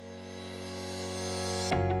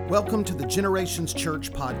Welcome to the Generations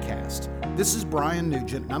Church podcast. This is Brian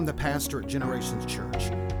Nugent, and I'm the pastor at Generations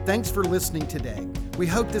Church. Thanks for listening today. We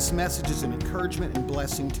hope this message is an encouragement and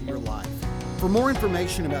blessing to your life. For more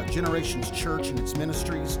information about Generations Church and its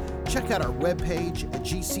ministries, check out our webpage at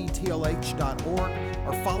gctlh.org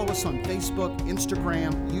or follow us on Facebook,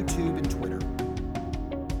 Instagram, YouTube, and Twitter.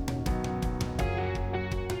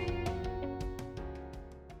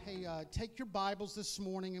 Hey, take your Bibles this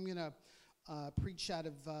morning. I'm going to preach out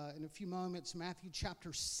of, in a few moments, Matthew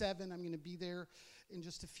chapter 7. I'm going to be there in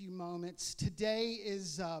just a few moments.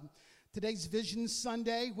 Today's Vision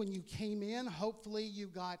Sunday. When you came in, hopefully you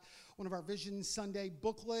got one of our Vision Sunday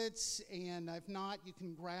booklets, and if not, you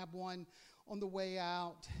can grab one on the way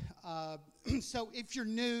out. So if you're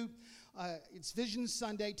new, it's Vision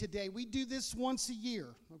Sunday today. We do this once a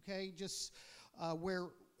year, okay? Just where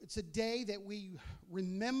it's a day that we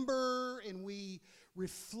remember and we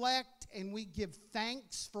reflect and we give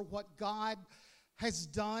thanks for what God has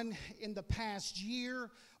done in the past year,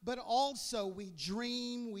 but also we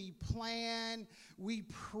dream, we plan, we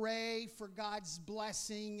pray for God's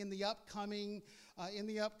blessing in the upcoming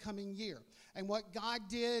year. And what God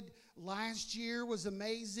did last year was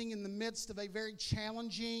amazing in the midst of a very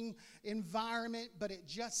challenging environment, but it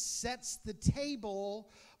just sets the table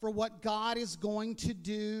for what God is going to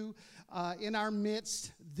do in our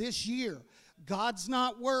midst this year. God's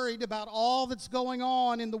not worried about all that's going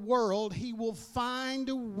on in the world. He will find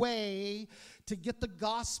a way to get the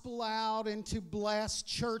gospel out and to bless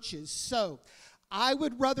churches. So I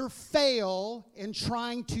would rather fail in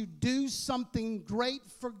trying to do something great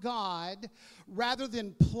for God rather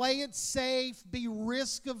than play it safe, be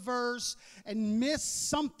risk averse, and miss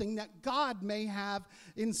something that God may have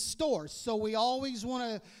in store. So we always want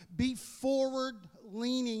to be forward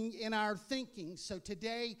leaning in our thinking. So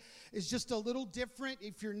today is just a little different.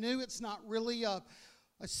 If you're new, it's not really a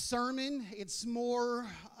sermon. It's more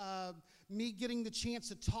me getting the chance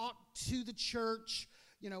to talk to the church,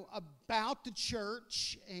 about the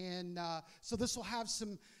church. And so this will have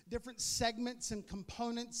some different segments and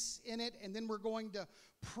components in it. And then we're going to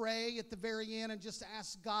pray at the very end and just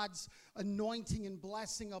ask God's anointing and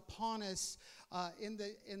blessing upon us in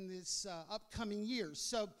this upcoming year.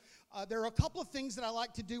 So there are a couple of things that I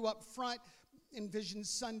like to do up front in Vision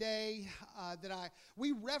Sunday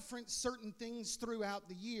we reference certain things throughout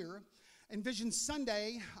the year. And Vision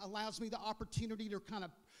Sunday allows me the opportunity to kind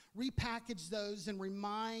of repackage those and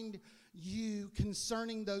remind you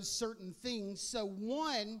concerning those certain things. So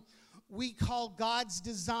one, we call God's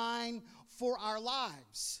design for our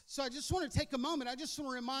lives. So I just want to take a moment. I just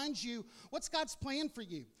want to remind you, what's God's plan for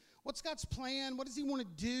you? What's God's plan? What does He want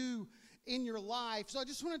to do in your life? So I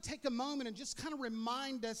just want to take a moment and just kind of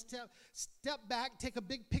remind us to step back, take a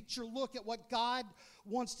big picture look at what God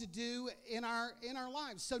wants to do in our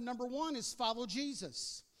lives. So number one is follow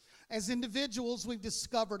Jesus. As individuals, we've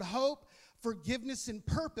discovered hope, forgiveness, and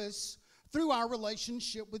purpose through our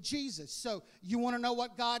relationship with Jesus. So you want to know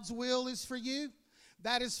what God's will is for you?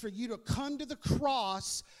 That is for you to come to the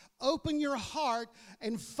cross, open your heart,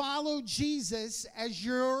 and follow Jesus as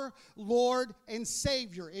your Lord and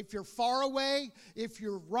Savior. If you're far away, if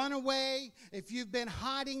you've run away, if you've been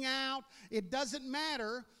hiding out, it doesn't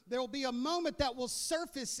matter. There will be a moment that will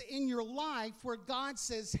surface in your life where God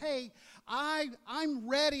says, hey, I'm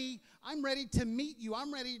ready to meet you.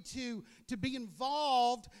 I'm ready to be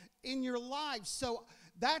involved in your life. So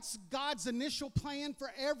that's God's initial plan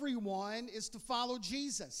for everyone, is to follow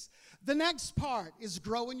Jesus. The next part is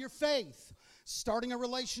grow in your faith. Starting a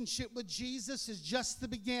relationship with Jesus is just the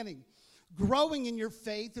beginning. Growing in your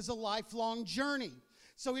faith is a lifelong journey.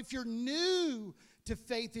 So if you're new to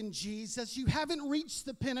faith in Jesus, you haven't reached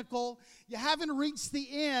the pinnacle, you haven't reached the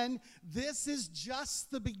end. This is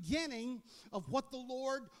just the beginning of what the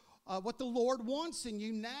Lord wants in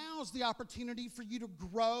you. Now is the opportunity for you to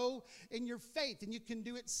grow in your faith, and you can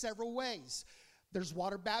do it several ways. There's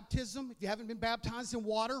water baptism. If you haven't been baptized in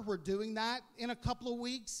water, we're doing that in a couple of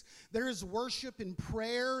weeks. There is worship and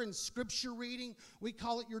prayer and scripture reading. We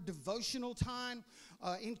call it your devotional time.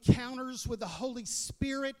 Encounters with the Holy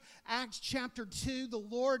Spirit. Acts chapter 2, the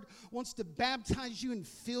Lord wants to baptize you and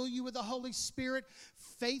fill you with the Holy Spirit.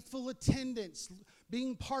 Faithful attendance,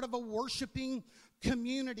 being part of a worshiping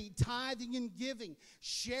community, tithing and giving,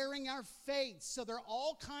 sharing our faith. So there are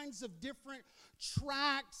all kinds of different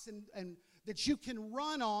tracks and that you can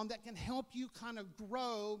run on that can help you kind of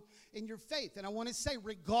grow in your faith. And I want to say,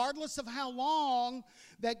 regardless of how long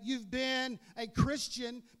that you've been a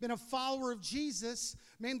Christian, been a follower of Jesus,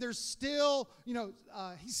 man, there's still,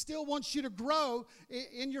 He still wants you to grow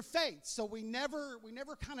in your faith. So we never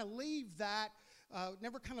kind of leave that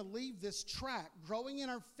never kind of leave this track. Growing in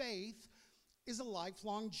our faith is a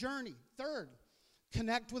lifelong journey. Third,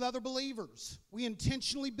 connect with other believers. We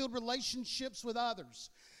intentionally build relationships with others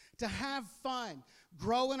to have fun,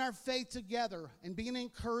 grow in our faith together, and be an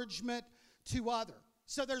encouragement to others.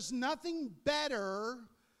 So there's nothing better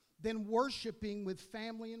than worshiping with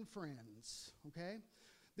family and friends, okay?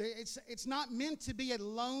 It's not meant to be a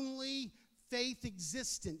lonely faith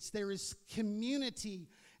existence. There is community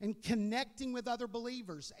and connecting with other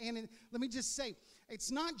believers. And let me just say,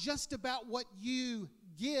 it's not just about what you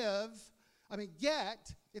get,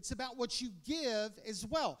 it's about what you give as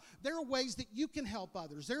well. There are ways that you can help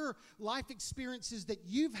others. There are life experiences that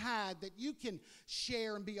you've had that you can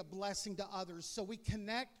share and be a blessing to others. So we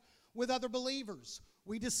connect with other believers.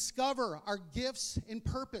 We discover our gifts and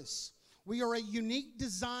purpose. We are a unique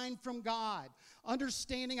design from God.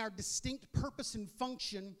 Understanding our distinct purpose and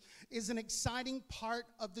function is an exciting part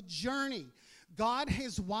of the journey. God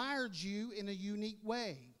has wired you in a unique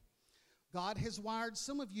way. God has wired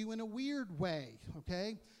some of you in a weird way,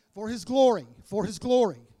 okay? For His glory,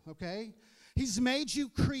 okay? He's made you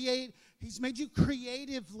creatively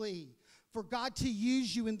for God to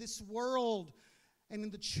use you in this world and in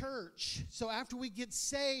the church. So after we get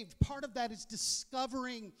saved, part of that is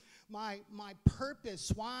discovering my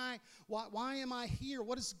purpose. Why am I here?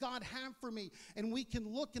 What does God have for me? And we can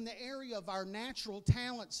look in the area of our natural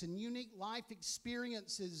talents and unique life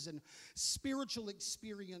experiences and spiritual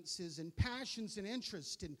experiences and passions and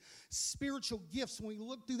interests and spiritual gifts. When we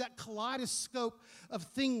look through that kaleidoscope of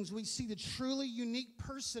things, we see the truly unique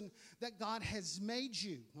person that God has made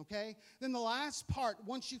you, okay? Then the last part,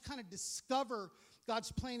 once you kind of discover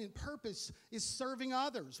God's plan and purpose, is serving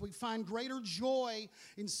others. We find greater joy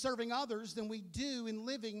in serving others than we do in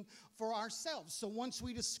living for ourselves. So once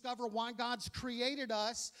we discover why God's created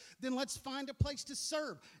us, then let's find a place to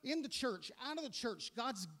serve. In the church, out of the church,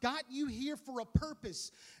 God's got you here for a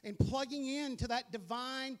purpose, and plugging into that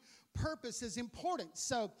divine purpose is important.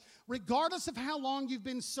 So regardless of how long you've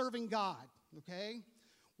been serving God, okay,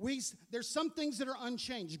 there's some things that are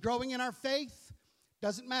unchanged. Growing in our faith,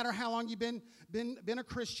 doesn't matter how long you've been a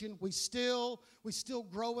Christian. We still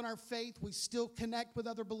grow in our faith. We still connect with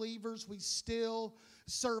other believers. We still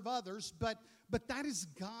serve others. But that is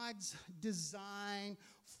God's design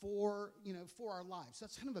for our lives.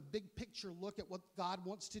 That's kind of a big picture look at what God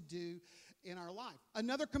wants to do in our life.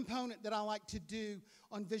 Another component that I like to do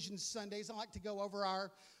on Vision Sundays, I like to go over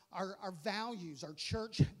our values, our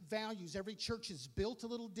church values. Every church is built a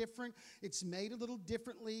little different. It's made a little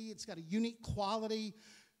differently. It's got a unique quality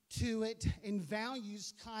to it. And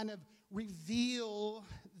values kind of reveal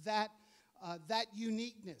that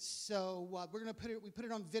uniqueness. So we're going to put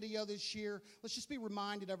it on video this year. Let's just be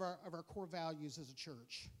reminded of our core values as a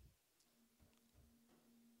church.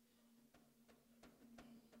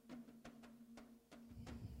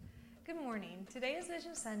 Good morning. Today is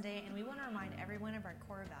Vision Sunday, and we want to remind everyone of our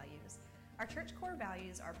core values. Our church core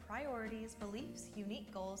values are priorities, beliefs,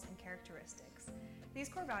 unique goals, and characteristics. These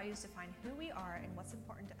core values define who we are and what's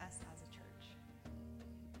important to us as a church.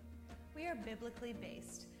 We are biblically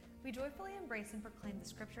based. We joyfully embrace and proclaim the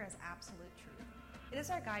Scripture as absolute truth. It is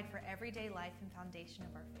our guide for everyday life and foundation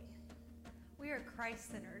of our faith. We are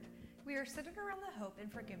Christ-centered. We are centered around the hope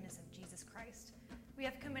and forgiveness of Jesus Christ. We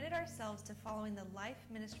have committed ourselves to following the life,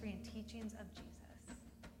 ministry, and teachings of Jesus.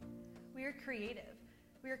 We are creative.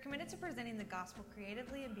 We are committed to presenting the gospel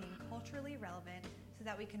creatively and being culturally relevant so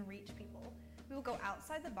that we can reach people. We will go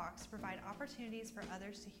outside the box to provide opportunities for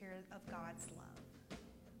others to hear of God's love.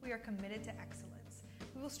 We are committed to excellence.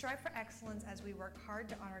 We will strive for excellence as we work hard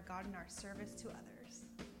to honor God in our service to others.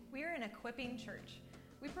 We are an equipping church.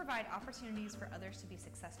 We provide opportunities for others to be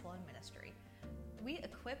successful in ministry. We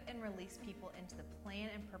equip and release people into the plan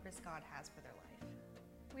and purpose God has for their life.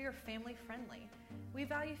 We are family friendly. We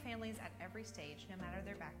value families at every stage, no matter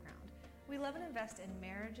their background. We love and invest in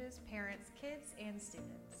marriages, parents, kids, and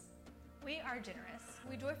students. We are generous.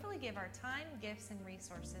 We joyfully give our time, gifts, and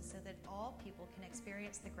resources so that all people can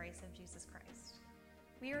experience the grace of Jesus Christ.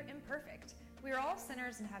 We are imperfect. We are all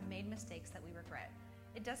sinners and have made mistakes that we regret.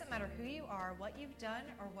 It doesn't matter who you are, what you've done,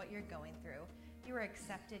 or what you're going through. You are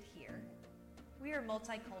accepted here. We are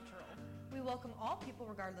multicultural. We welcome all people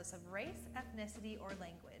regardless of race, ethnicity, or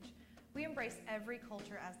language. We embrace every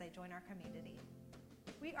culture as they join our community.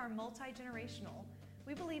 We are multi-generational.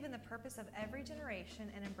 We believe in the purpose of every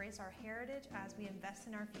generation and embrace our heritage as we invest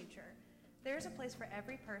in our future. There is a place for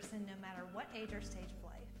every person, no matter what age or stage of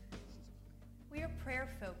life. We are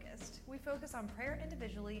prayer-focused. We focus on prayer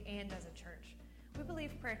individually and as a church. We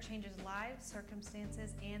believe prayer changes lives,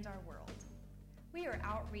 circumstances, and our world. We are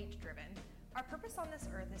outreach-driven. Our purpose on this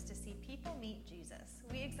earth is to see people meet Jesus.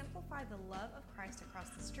 We exemplify the love of Christ across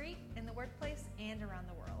the street, in the workplace, and around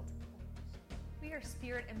the world. We are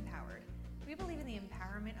Spirit empowered. We believe in the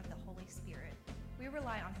empowerment of the Holy Spirit. We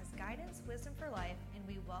rely on His guidance, wisdom for life, and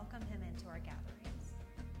we welcome Him into our gatherings.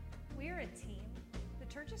 We are a team.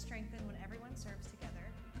 The church is strengthened when everyone serves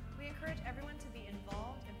together. We encourage everyone to be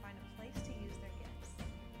involved and find a place to use their gifts.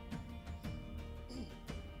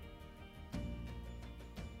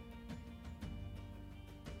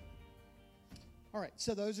 All right,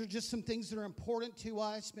 so those are just some things that are important to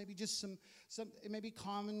us. Maybe just some it may be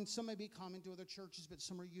common, some may be common to other churches, but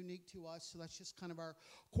some are unique to us. So that's just kind of our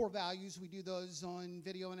core values. We do those on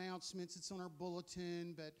video announcements. It's on our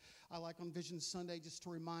bulletin, but I like on Vision Sunday just to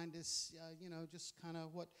remind us, just kind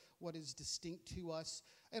of what is distinct to us.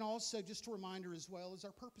 And also just a reminder as well is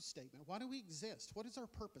our purpose statement. Why do we exist? What is our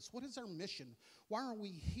purpose? What is our mission? Why are we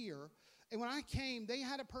here? And when I came, they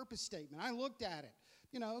had a purpose statement. I looked at it.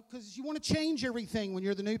 Because you want to change everything when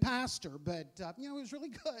you're the new pastor. But, it was really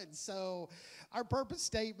good. So our purpose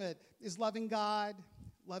statement is loving God,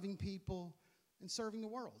 loving people, and serving the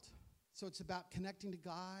world. So it's about connecting to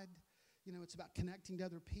God. It's about connecting to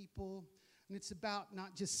other people. And it's about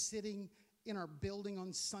not just sitting in our building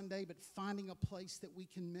on Sunday, but finding a place that we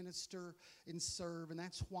can minister and serve. And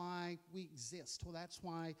that's why we exist. Well, that's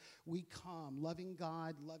why we come, loving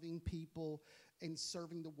God, loving people, and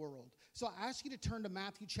serving the world. So I asked you to turn to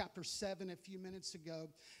Matthew chapter 7 a few minutes ago.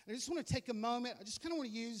 And I just want to take a moment. I just kind of want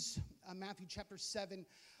to use Matthew chapter 7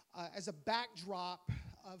 as a backdrop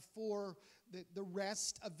for the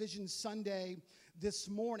rest of Vision Sunday this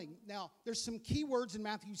morning. Now, there's some key words in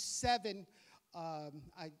Matthew 7.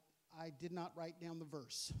 I did not write down the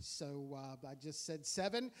verse, so I just said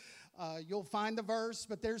 7. You'll find the verse,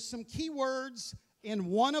 but there's some key words in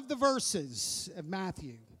one of the verses of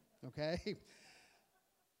Matthew, okay?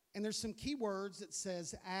 And there's some key words that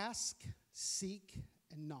says ask, seek,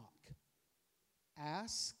 and knock.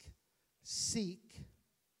 Ask, seek,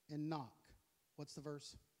 and knock. What's the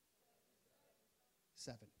verse?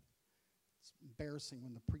 7. It's embarrassing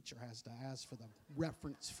when the preacher has to ask for the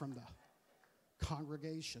reference from the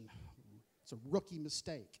congregation. It's a rookie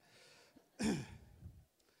mistake.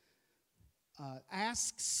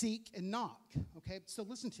 Ask, seek, and knock. Okay, so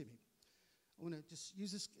listen to me. I want to just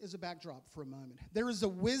use this as a backdrop for a moment. There is a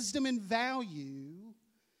wisdom and value,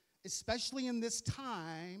 especially in this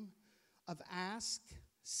time, of ask,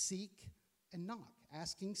 seek, and knock.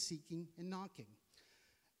 Asking, seeking, and knocking.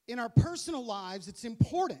 In our personal lives, it's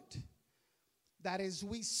important that as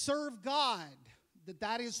we serve God,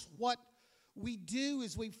 that is what we do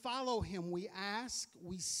as we follow Him. We ask,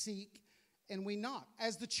 we seek, and we knock.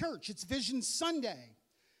 As the church, it's Vision Sunday.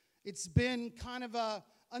 It's been kind of a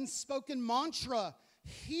unspoken mantra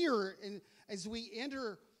here as we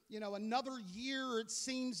enter, another year, it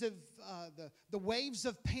seems, of the waves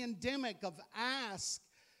of pandemic, of ask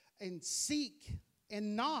and seek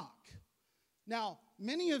and knock. Now,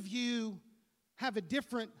 many of you have a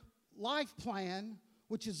different life plan,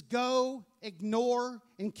 which is go, ignore,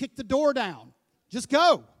 and kick the door down. Just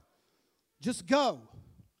go. Just go.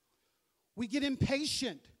 We get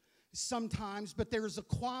impatient sometimes, but there's a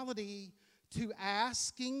quality to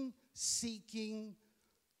asking, seeking,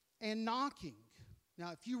 and knocking.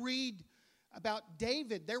 Now, if you read about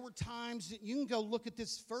David, there were times that you can go look at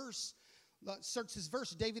this verse, search this verse,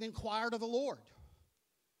 David inquired of the Lord.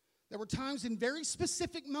 There were times in very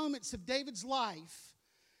specific moments of David's life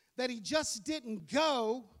that he just didn't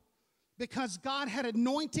go because God had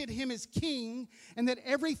anointed him as king and that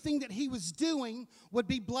everything that he was doing would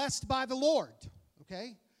be blessed by the Lord,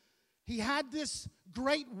 okay? He had this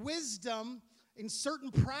great wisdom in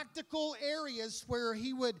certain practical areas where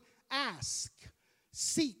he would ask,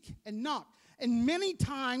 seek, and knock. And many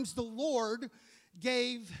times the Lord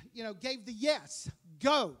gave the yes.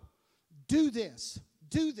 Go, do this,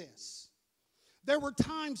 do this. There were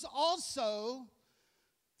times also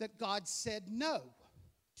that God said no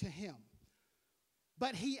to him.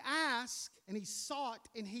 But he asked and he sought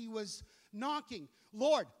and he was knocking.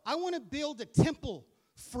 Lord, I want to build a temple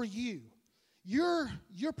for you. Your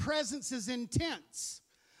presence is intense.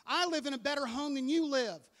 I live in a better home than you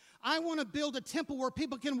live. I want to build a temple where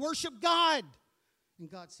people can worship God.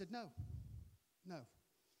 And God said, no.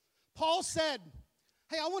 Paul said,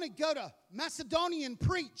 hey, I want to go to Macedonia and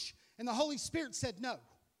preach. And the Holy Spirit said, no,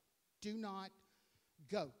 do not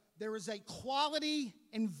go. There is a quality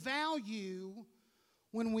and value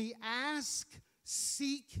when we ask,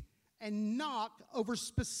 seek, and knock over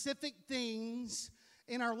specific things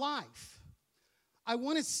in our life. I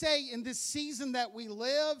want to say in this season that we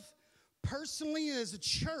live, personally as a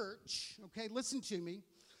church, okay, listen to me,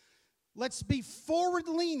 Let's be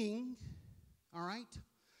forward-leaning, all right?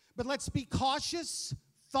 But let's be cautious,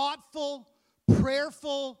 thoughtful,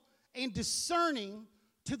 prayerful, and discerning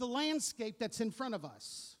to the landscape that's in front of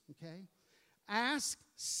us, okay? Ask,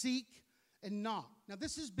 seek, and knock. Now,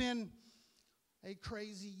 this has been a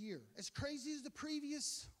crazy year. As crazy as the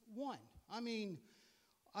previous one. I mean,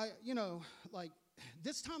 like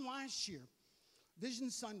this time last year, Vision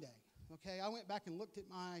Sunday, okay, I went back and looked at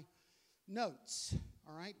my notes,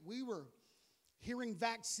 all right? We were hearing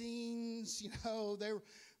vaccines,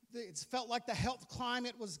 it felt like the health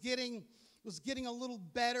climate was getting a little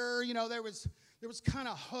better. There was kind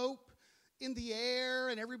of hope in the air,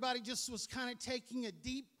 and everybody just was kind of taking a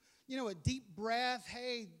deep breath.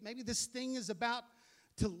 Hey, maybe this thing is about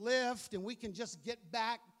to lift, and we can just get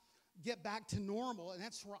back to normal. And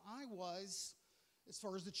that's where I was as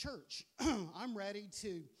far as the church. I'm ready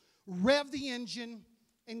to rev the engine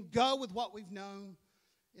and go with what we've known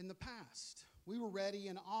in the past. We were ready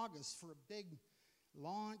in August for a big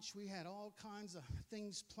launch. We had all kinds of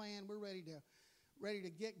things planned. We're ready to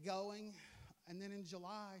get going. And then in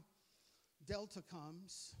July, Delta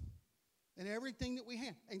comes, and everything that we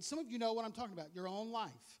had, and some of you know what I'm talking about, your own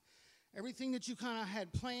life. Everything that you kind of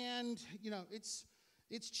had planned,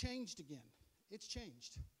 it's changed again. It's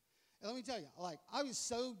changed. And let me tell you, I was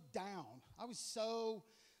so down. I was so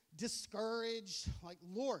discouraged. Like,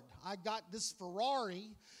 Lord, I got this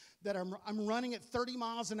Ferrari that I'm running at 30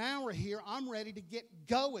 miles an hour here. I'm ready to get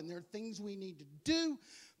going. There are things we need to do,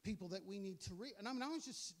 people that we need to reach. And I was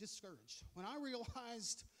just discouraged. When I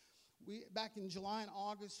realized back in July and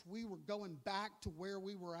August, we were going back to where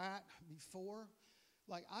we were at before,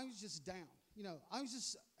 I was just down. I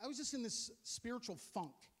was just in this spiritual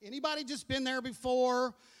funk. Anybody just been there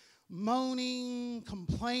before? Moaning,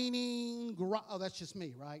 complaining. Oh, that's just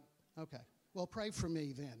me, right? Okay. Well, pray for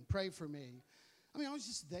me then. Pray for me. I was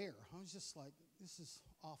just there. I was just like, this is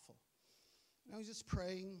awful. And I was just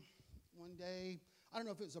praying one day. I don't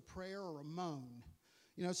know if it was a prayer or a moan.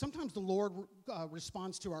 Sometimes the Lord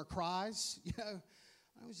responds to our cries.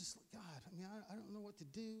 I was just like, God, I don't know what to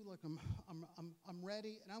do. I'm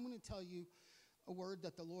ready. And I'm going to tell you a word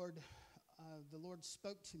that the Lord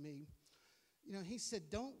spoke to me. He said,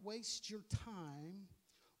 don't waste your time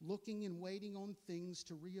looking and waiting on things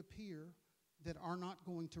to reappear that are not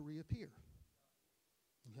going to reappear.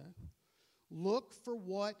 Okay? Look for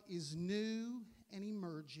what is new and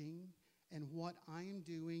emerging and what I am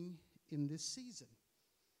doing in this season.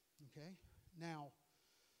 Okay? Now,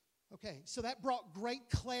 so that brought great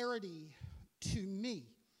clarity to me.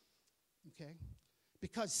 Okay?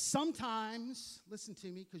 Because sometimes, listen to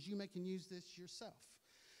me, because you can use this yourself.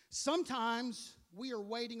 Sometimes we are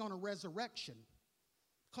waiting on a resurrection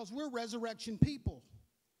because we're resurrection people.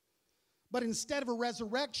 But instead of a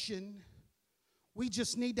resurrection, we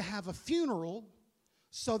just need to have a funeral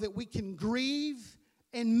so that we can grieve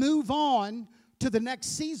and move on to the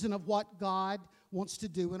next season of what God wants to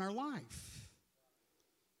do in our life.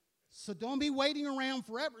 So don't be waiting around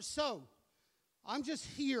forever. So I'm just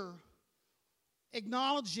here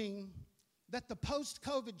acknowledging that the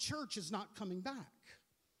post-COVID church is not coming back.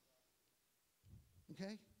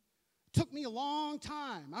 Okay? It took me a long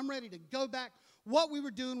time. I'm ready to go back what we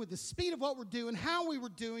were doing with the speed of what we're doing, how we were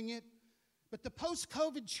doing it. But the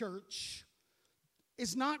post-COVID church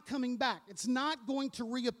is not coming back. It's not going to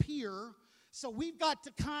reappear. So we've got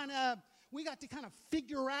to kind of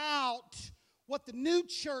figure out what the new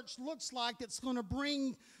church looks like that's going to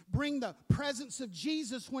bring the presence of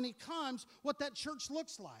Jesus when he comes, what that church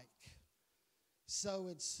looks like.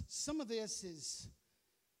 So some of this is,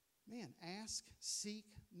 ask, seek,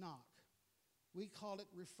 knock. We call it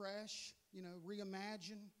refresh,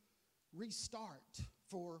 reimagine, restart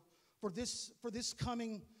for this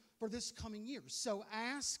coming year. So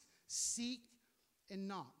ask, seek, and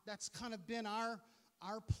knock. That's kind of been our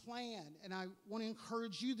plan, and I want to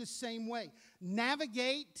encourage you the same way.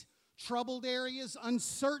 Navigate troubled areas,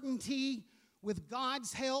 uncertainty with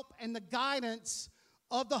God's help and the guidance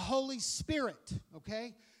of the Holy Spirit,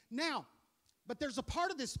 okay? Now, but there's a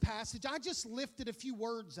part of this passage, I just lifted a few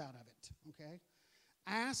words out of it, okay?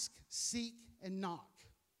 Ask, seek, and knock,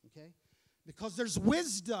 okay? Because there's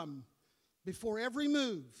wisdom before every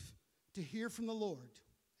move to hear from the Lord,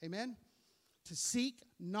 amen? To seek,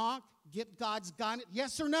 knock, get God's guidance,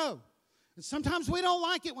 yes or no. And sometimes we don't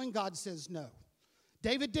like it when God says no.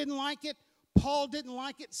 David didn't like it. Paul didn't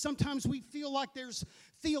like it. Sometimes we feel like there's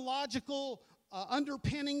theological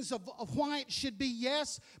underpinnings of why it should be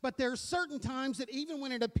yes, but there are certain times that even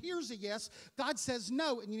when it appears a yes, God says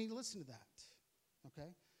no, and you need to listen to that, okay?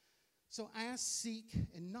 So ask, seek,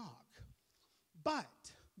 and knock. But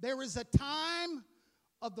there is a time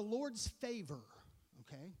of the Lord's favor,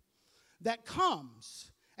 okay, that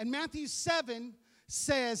comes. And Matthew 7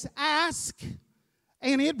 says, ask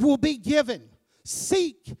and it will be given.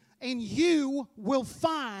 Seek and you will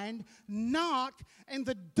find. Knock and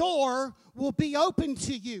the door will be open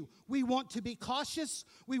to you. We want to be cautious.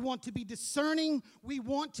 We want to be discerning. We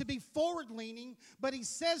want to be forward-leaning. But he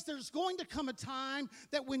says there's going to come a time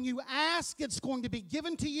that when you ask, it's going to be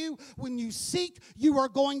given to you. When you seek, you are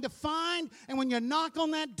going to find. And when you knock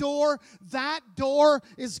on that door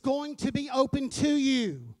is going to be open to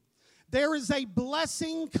you. There is a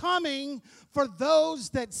blessing coming for those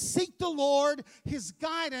that seek the Lord, His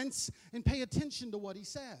guidance, and pay attention to what He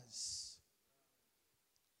says.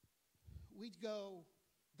 We go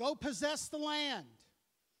possess the land.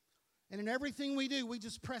 And in everything we do, we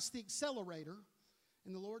just press the accelerator.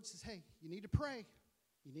 And the Lord says, hey, you need to pray.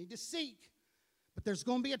 You need to seek. But there's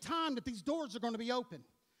going to be a time that these doors are going to be open.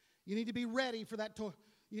 You need to be ready for that. You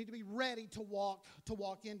need to be ready to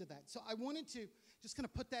walk into that. So I wanted to just kind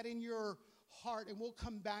of put that in your heart, and we'll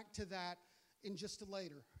come back to that in just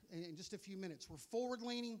a few minutes. We're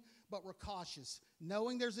forward-leaning, but we're cautious,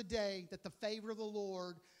 knowing there's a day that the favor of the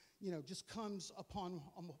Lord, just comes upon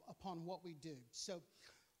what we do. So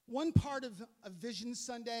one part of Vision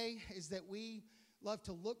Sunday is that we love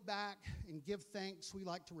to look back and give thanks. We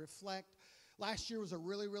like to reflect. Last year was a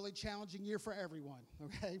really, really challenging year for everyone,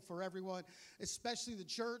 okay? For everyone, especially the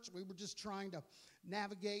church. We were just trying to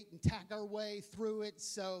navigate and tack our way through it.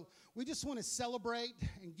 So we just want to celebrate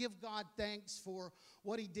and give God thanks for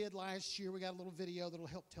what He did last year. We got a little video that will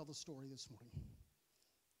help tell the story this morning.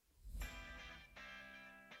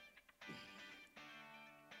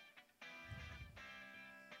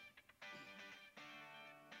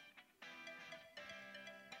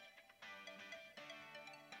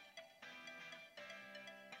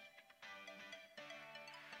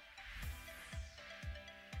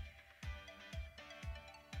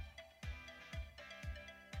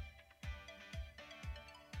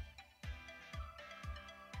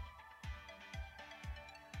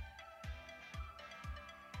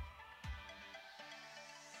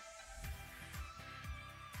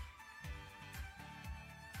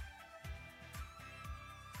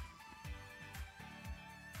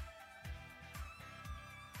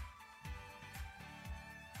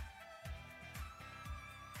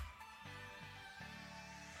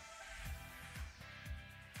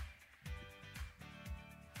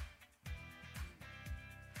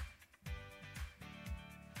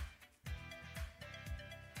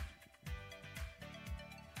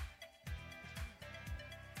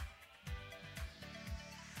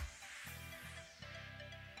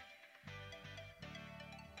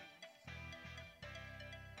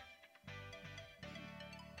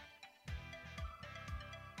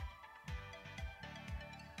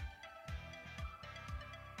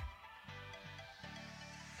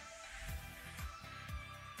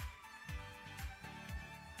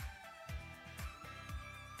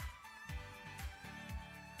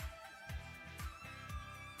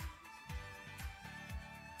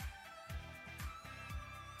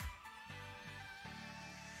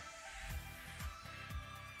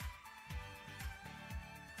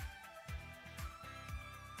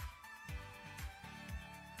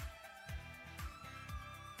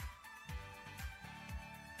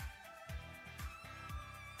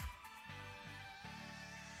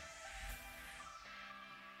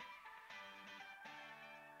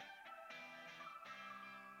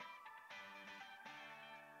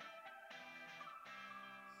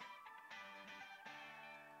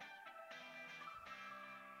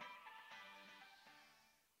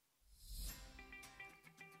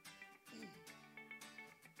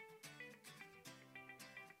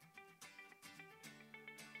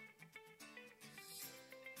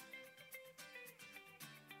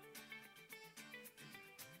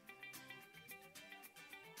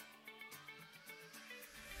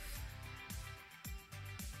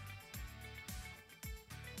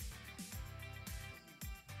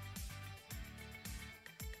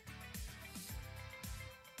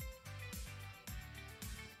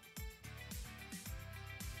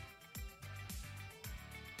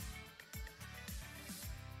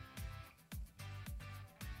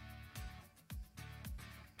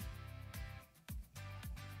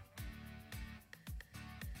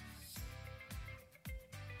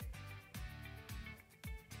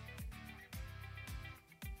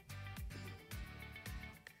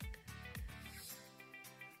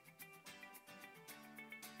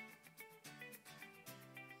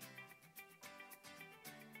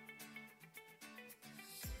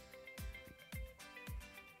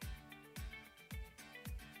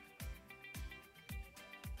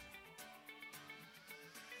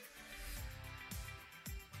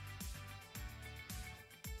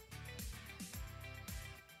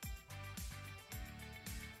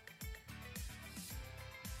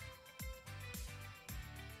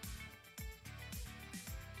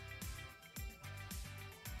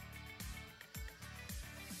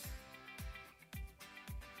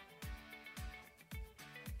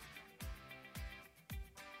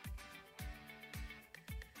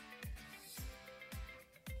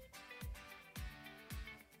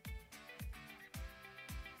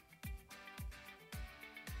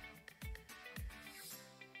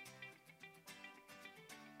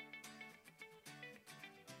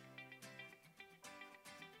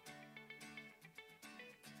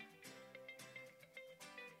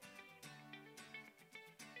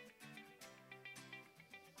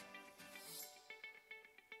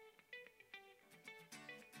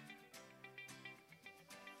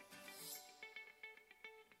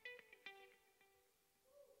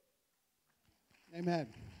 Amen.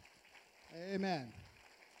 Amen.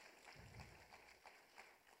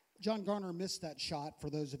 John Garner missed that shot, for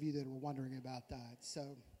those of you that were wondering about that.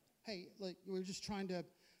 So, hey, look, we were just trying to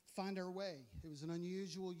find our way. It was an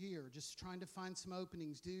unusual year, just trying to find some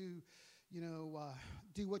openings, do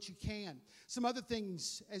what you can. Some other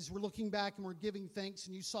things, as we're looking back and we're giving thanks,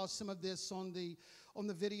 and you saw some of this on the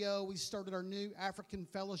video. We started our new African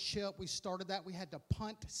fellowship. We started that. We had to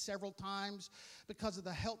punt several times because of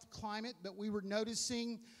the health climate, but we were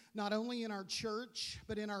noticing not only in our church,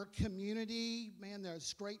 but in our community, man,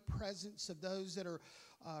 there's great presence of those that are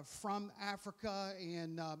from Africa,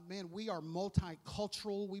 and man, we are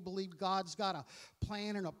multicultural. We believe God's got a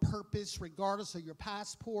plan and a purpose regardless of your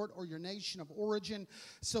passport or your nation of origin.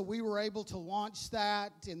 So we were able to launch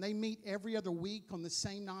that, and they meet every other week on the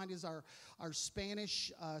same night as our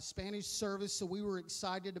Spanish service, so we were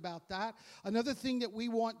excited about that. Another thing that we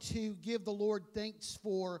want to give the Lord thanks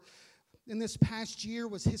for in this past year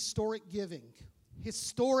was historic giving.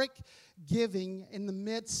 Historic giving in the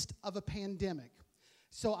midst of a pandemic.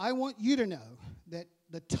 So I want you to know that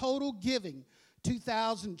the total giving,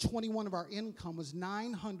 2021 of our income was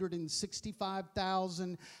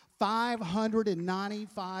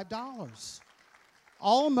 $965,595.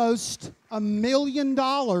 Almost $1 million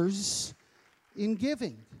in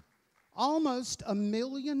giving. Almost $1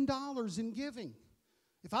 million in giving.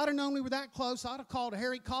 If I'd have known we were that close, I'd have called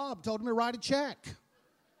Harry Cobb, told him to write a check.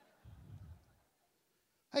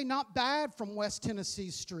 Hey, not bad from West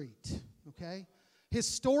Tennessee Street, okay?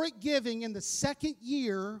 Historic giving in the second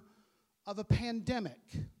year of a pandemic,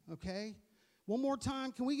 okay? One more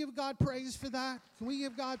time, can we give God praise for that? Can we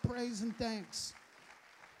give God praise and thanks?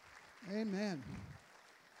 Amen.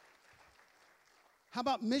 How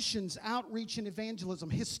about missions, outreach, and evangelism?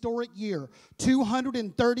 Historic year,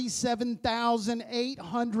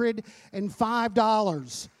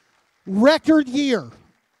 $237,805. Record year.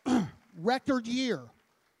 Record year.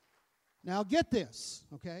 Now get this,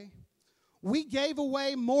 okay? We gave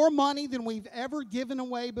away more money than we've ever given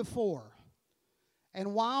away before.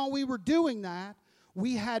 And while we were doing that,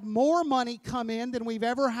 we had more money come in than we've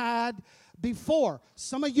ever had before.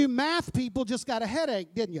 Some of you math people just got a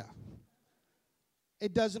headache, didn't you?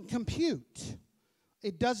 It doesn't compute.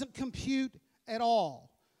 It doesn't compute at all.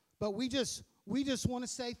 But we just want to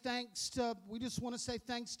say thanks to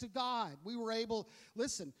God. We were able,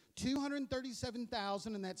 listen,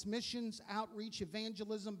 237,000, and that's missions, outreach,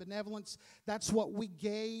 evangelism, benevolence. That's what we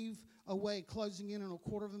gave away, closing in on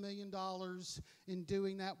 $250,000 in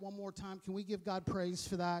doing that. One more time, can we give God praise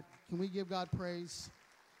for that? Can we give God praise?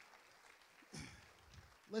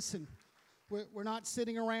 Listen, we're not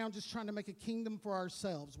sitting around just trying to make a kingdom for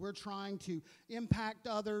ourselves. We're trying to impact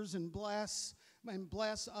others and bless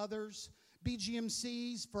others.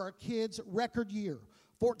 BGMCs for our kids, record year.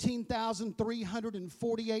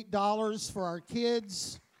 $14,348 for our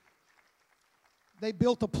kids. They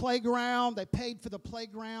built a playground. They paid for the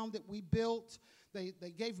playground that we built. They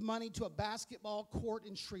gave money to a basketball court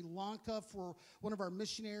in Sri Lanka for one of our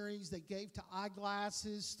missionaries. They gave to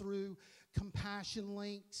eyeglasses through Compassion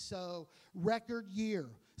Link. So, record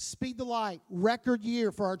year. Speed the Light, record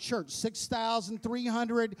year for our church,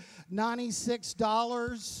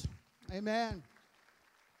 $6,396. Amen.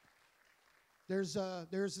 There's a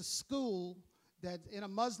school that in a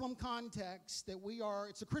Muslim context that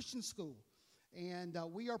it's a Christian school. And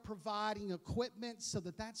we are providing equipment so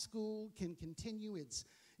that school can continue its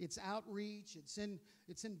outreach. It's in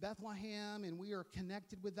Bethlehem, and we are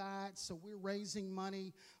connected with that. So we're raising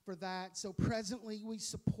money for that. So presently we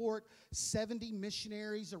support 70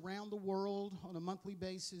 missionaries around the world on a monthly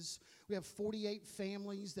basis. We have 48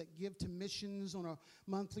 families that give to missions on a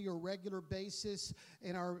monthly or regular basis.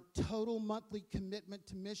 And our total monthly commitment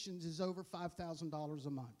to missions is over $5,000 a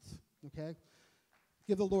month. Okay?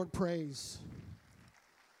 Give the Lord praise.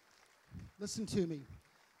 Listen to me.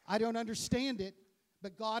 I don't understand it,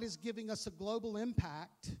 but God is giving us a global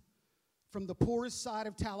impact from the poorest side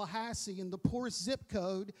of Tallahassee and the poorest zip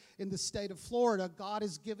code in the state of Florida. God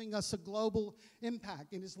is giving us a global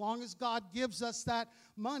impact. And as long as God gives us that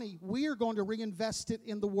money, we are going to reinvest it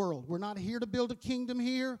in the world. We're not here to build a kingdom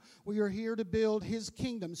here. We are here to build His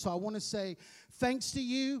kingdom. So I want to say thanks to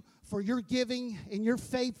you for your giving and your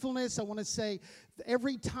faithfulness. I want to say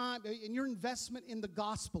every time, in your investment in the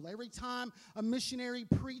gospel, every time a missionary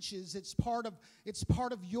preaches, it's part of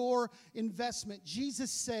your investment.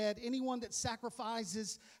 Jesus said, anyone that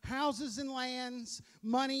sacrifices houses and lands,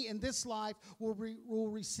 money in this life will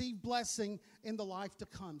receive blessing in the life to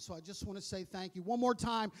come. So I just want to say thank you. One more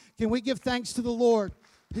time, can we give thanks to the Lord?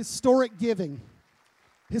 Historic giving.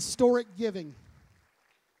 Historic giving.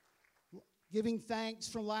 Giving thanks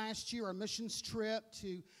from last year, our missions trip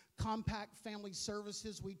to Compact Family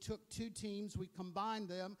Services. We took 2 teams, we combined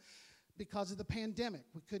them because of the pandemic.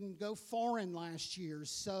 We couldn't go foreign last year,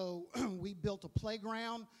 so we built a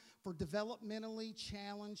playground for developmentally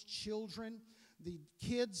challenged children. The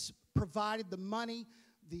kids provided the money.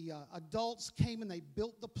 The adults came and they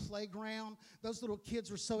built the playground. Those little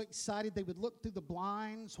kids were so excited they would look through the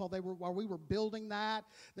blinds while we were building that.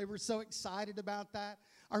 They were so excited about that.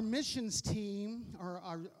 Our missions team, or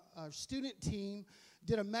our student team,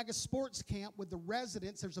 did a mega sports camp with the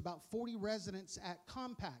residents. There's about 40 residents at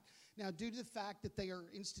Compact. Now, due to the fact that they are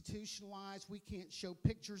institutionalized, we can't show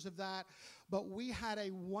pictures of that, but we had a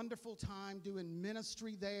wonderful time doing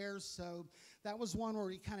ministry there, so that was one where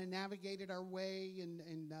we kind of navigated our way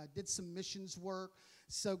and did some missions work,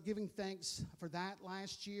 so giving thanks for that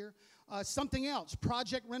last year. Something else,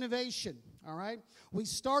 project renovation, all right? We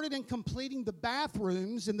started in completing the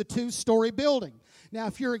bathrooms in the 2-story building. Now,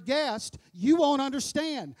 if you're a guest, you won't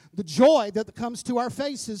understand the joy that comes to our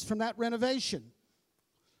faces from that renovation.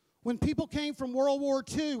 When people came from World War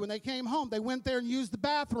II, when they came home, they went there and used the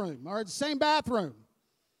bathroom, or the same bathroom,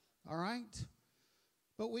 all right?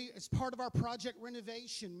 But as part of our project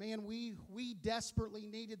renovation, man, we desperately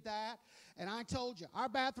needed that. And I told you, our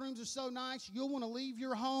bathrooms are so nice, you'll want to leave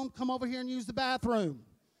your home, come over here and use the bathroom.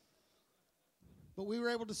 But we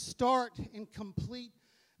were able to start and complete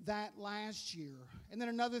that last year. And then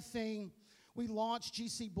another thing, we launched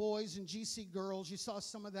GC Boys and GC Girls. You saw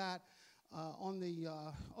some of that on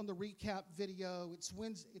the recap video.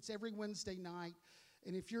 It's every Wednesday night,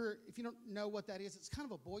 and if you don't know what that is, it's kind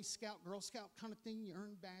of a Boy Scout, Girl Scout kind of thing. You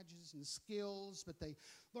earn badges and skills, but they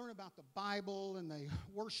learn about the Bible and they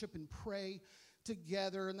worship and pray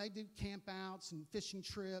together, and they do campouts and fishing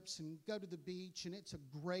trips and go to the beach, and it's a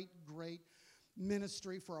great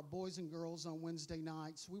ministry for our boys and girls on Wednesday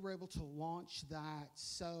nights. We were able to launch that.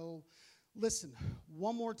 So listen,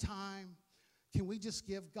 one more time, can we just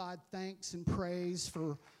give God thanks and praise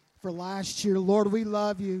for last year? Lord, we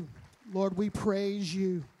love you. Lord, we praise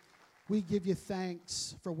you. We give you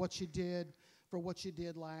thanks for what you did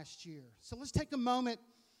last year. So let's take a moment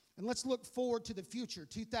and let's look forward to the future,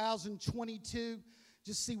 2022.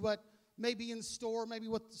 Just see what may be in store, maybe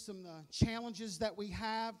what some challenges that we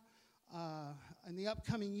have in the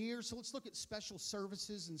upcoming year. So let's look at special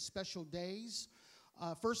services and special days.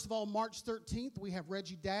 First of all, March 13th, we have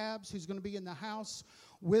Reggie Dabbs, who's going to be in the house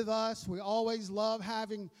with us. We always love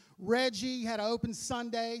having Reggie. He had an open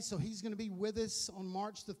Sunday, so he's going to be with us on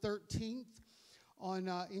March the 13th.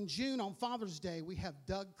 In June, on Father's Day, we have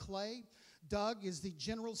Doug Clay. Doug is the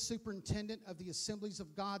General Superintendent of the Assemblies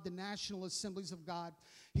of God, the National Assemblies of God.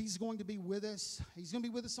 He's going to be with us. He's going to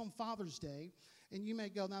be with us on Father's Day. And you may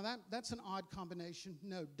go, now that's an odd combination.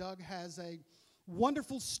 No, Doug has a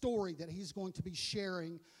wonderful story that he's going to be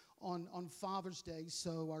sharing on Father's Day.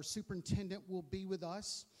 So our superintendent will be with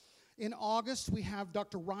us. In August, we have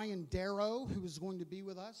Dr. Ryan Darrow, who is going to be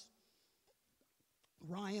with us.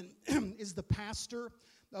 Ryan is the pastor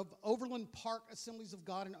of Overland Park Assemblies of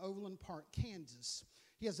God in Overland Park, Kansas.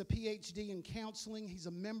 He has a PhD in counseling. He's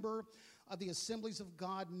a member of the Assemblies of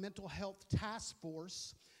God Mental Health Task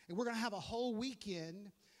Force. And we're going to have a whole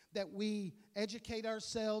weekend that we educate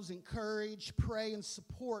ourselves, encourage, pray, and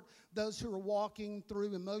support those who are walking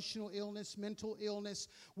through emotional illness, mental illness.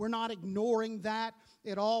 We're not ignoring that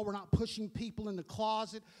at all. We're not pushing people in the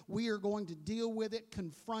closet. We are going to deal with it,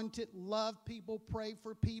 confront it, love people, pray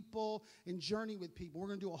for people, and journey with people. We're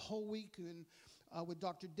going to do a whole week with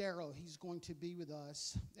Dr. Darrow. He's going to be with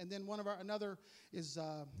us. And then another is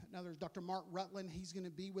Dr. Mark Rutland. He's going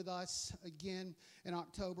to be with us again in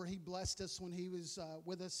October. He blessed us when he was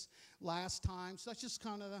with us last time. So that's just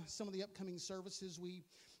kind of some of the upcoming services we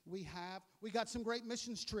have. We got some great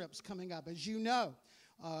missions trips coming up, as you know.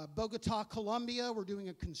 Bogota, Colombia. We're doing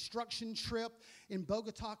a construction trip in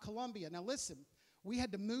Bogota, Colombia. Now listen, we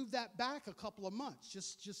had to move that back a couple of months.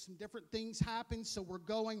 Just some different things happened. So we're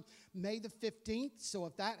going May the 15th. So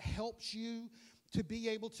if that helps you to be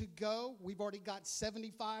able to go, we've already got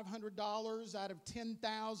 $7,500 out of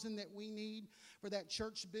 $10,000 that we need for that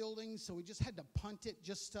church building. So we just had to punt it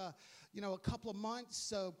just a couple of months.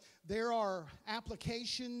 So there are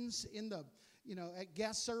applications at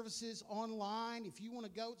guest services online. If you want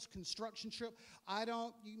to go, it's a construction trip.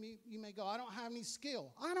 You may go, I don't have any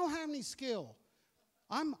skill. I don't have any skill.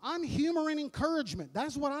 I'm humor and encouragement.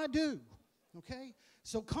 That's what I do, okay?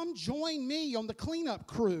 So come join me on the cleanup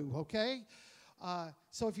crew, okay?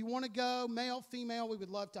 So if you want to go, male, female, we would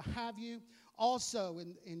love to have you. Also,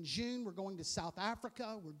 in June, we're going to South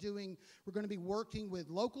Africa. We're going to be working with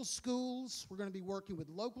local schools. We're going to be working with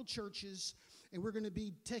local churches. and we're going to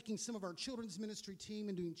be taking some of our children's ministry team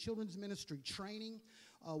and doing children's ministry training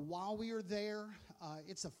while we are there.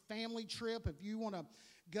 It's a family trip. If you want to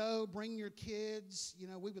go, bring your kids.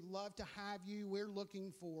 We would love to have you. We're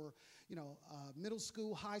looking for, middle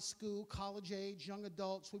school, high school, college age, young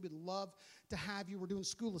adults. We would love to have you. We're doing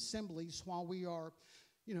school assemblies while we are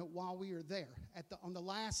there. On the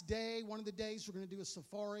last day, one of the days, we're going to do a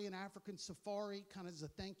safari, an African safari, kind of as a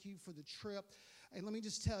thank you for the trip. And let me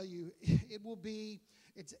just tell you, it will be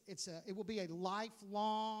a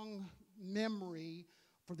lifelong memory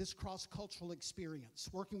for this cross-cultural experience,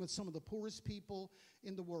 working with some of the poorest people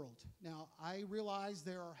in the world. Now, I realize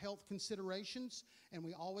there are health considerations, and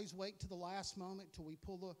we always wait to the last moment till we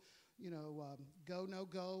pull the go, no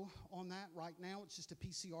go on that. Right now, it's just a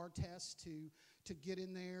PCR test to get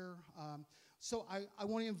in there. So I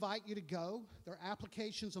want to invite you to go. There are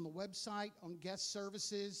applications on the website, on guest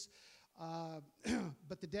services,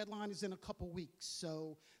 but the deadline is in a couple weeks.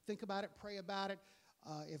 So think about it, pray about it.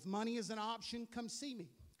 If money is an option, come see me.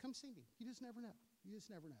 Come see me. You just never know.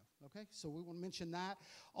 Okay? So we want to mention that.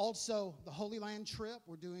 Also, the Holy Land trip.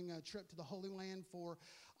 We're doing a trip to the Holy Land for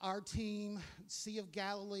our team. Sea of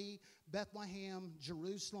Galilee, Bethlehem,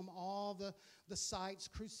 Jerusalem, all the sites,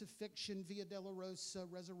 crucifixion, Via Dolorosa,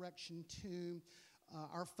 resurrection, tomb.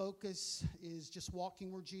 Our focus is just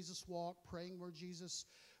walking where Jesus walked, praying where Jesus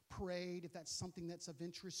prayed. If that's something that's of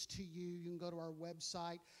interest to you, you can go to our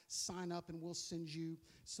website, sign up, and we'll send you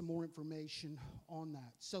some more information on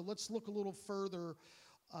that. So let's look a little further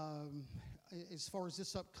as far as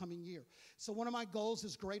this upcoming year. So one of my goals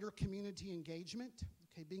is greater community engagement,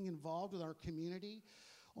 being involved with our community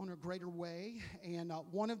on a greater way. And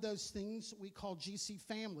one of those things we call GC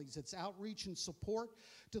Families. It's outreach and support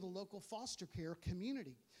to the local foster care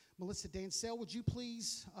community. Melissa Dansell, would you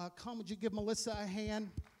please come? Would you give Melissa a hand?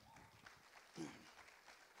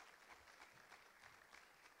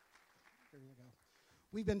 There you go.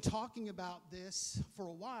 We've been talking about this for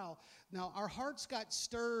a while. Now, our hearts got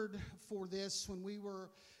stirred for this when we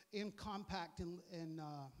were in Compact in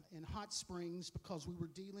Hot Springs because we were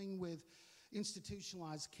dealing with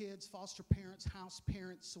institutionalized kids, foster parents, house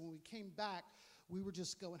parents. So when we came back, we were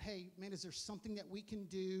just going, hey, man, is there something that we can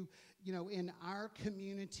do, in our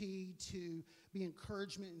community to be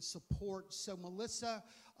encouragement and support? So Melissa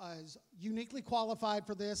is uniquely qualified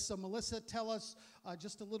for this. So Melissa, tell us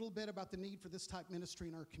just a little bit about the need for this type ministry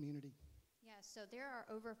in our community. Yeah, so there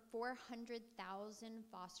are over 400,000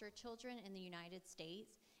 foster children in the United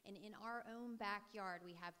States, and in our own backyard,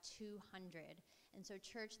 we have 200. And so,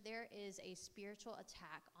 church, there is a spiritual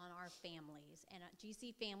attack on our families, and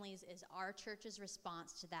GC Families is our church's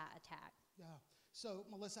response to that attack. Yeah. So,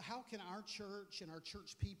 Melissa, how can our church and our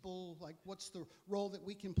church people, what's the role that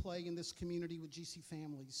we can play in this community with GC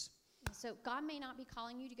Families? So, God may not be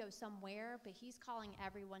calling you to go somewhere, but He's calling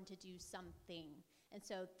everyone to do something. And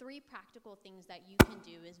so 3 practical things that you can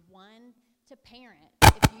do is, 1, to parent.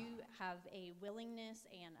 If you have a willingness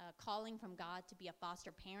and a calling from God to be a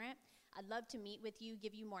foster parent, I'd love to meet with you,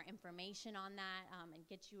 give you more information on that, and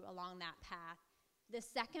get you along that path. The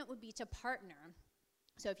second would be to partner.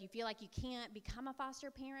 So if you feel like you can't become a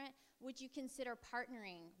foster parent, would you consider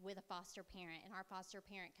partnering with a foster parent in our foster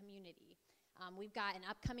parent community? We've got an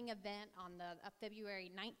upcoming event on the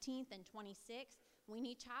February 19th and 26th. We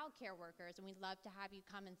need child care workers, and we'd love to have you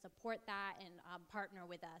come and support that and partner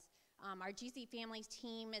with us. Our GC Families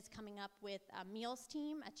team is coming up with a meals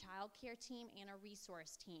team, a child care team, and a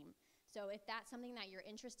resource team. So if that's something that you're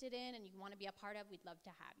interested in and you want to be a part of, we'd love to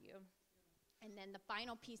have you. And then the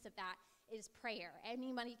final piece of that is prayer.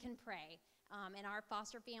 Anybody can pray, and our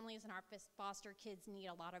foster families and our foster kids need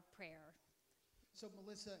a lot of prayer. So,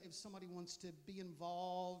 Melissa, if somebody wants to be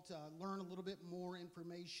involved, learn a little bit more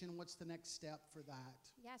information, what's the next step for that?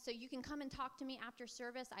 Yeah, so you can come and talk to me after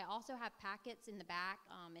service. I also have packets in the back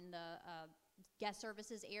in the guest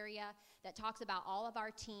services area that talks about all of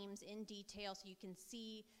our teams in detail, so you can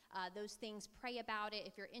see those things, pray about it.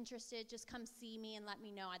 If you're interested, just come see me and let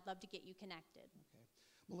me know. I'd love to get you connected. Okay.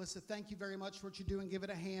 Melissa, thank you very much for what you're doing. Give it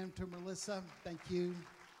a hand to Melissa. Thank you.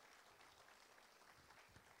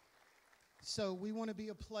 So we want to be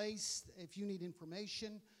a place, if you need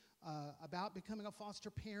information about becoming a foster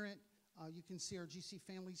parent, you can see our GC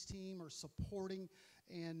Families team are supporting.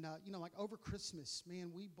 And, over Christmas,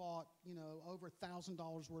 man, we bought, over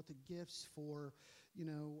 $1,000 worth of gifts for,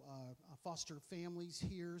 foster families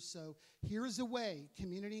here. So here's a way,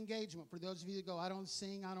 community engagement. For those of you that go, I don't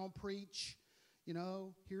sing, I don't preach,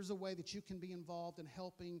 here's a way that you can be involved in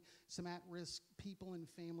helping some at-risk people and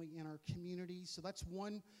family in our community. So that's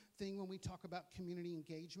one thing when we talk about community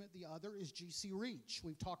engagement. The other is GC Reach.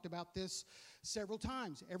 We've talked about this several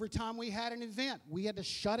times. Every time we had an event, we had to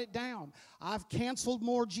shut it down. I've canceled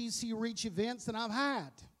more GC Reach events than I've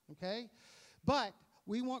had, okay? But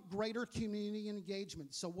we want greater community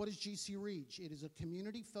engagement. So what is GC Reach? It is a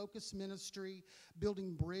community-focused ministry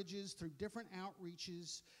building bridges through different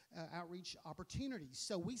outreach opportunities.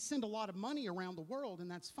 So we send a lot of money around the world, and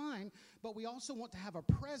that's fine, but we also want to have a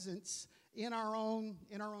presence in our own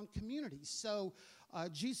communities. So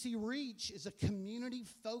GC Reach is a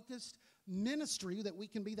community-focused ministry that we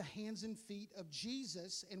can be the hands and feet of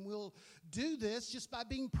Jesus, and we'll do this just by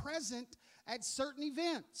being present at certain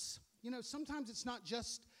events. You know, sometimes it's not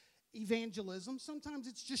just evangelism. Sometimes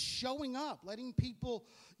it's just showing up, letting people,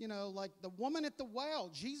 you know, like the woman at the well.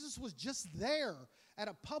 Jesus was just there at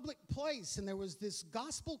a public place, and there was this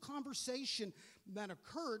gospel conversation that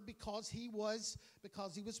occurred because he was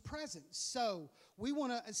present. So we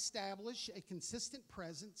want to establish a consistent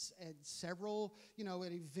presence at several,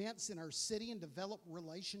 at events in our city and develop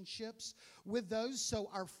relationships with those. So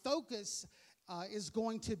our focus is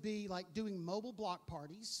going to be like doing mobile block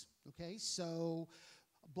parties. Okay, so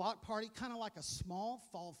a block party, kind of like a small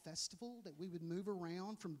fall festival that we would move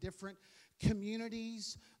around from different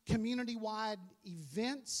communities, community-wide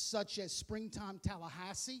events such as Springtime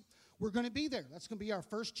Tallahassee. We're going to be there. That's going to be our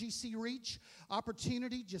first GC Reach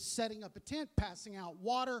opportunity, just setting up a tent, passing out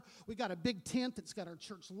water. We got a big tent that's got our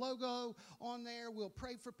church logo on there. We'll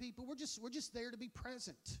pray for people. We're just there to be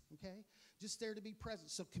present, okay? Just there to be present.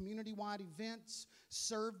 So community-wide events,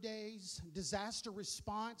 serve days, disaster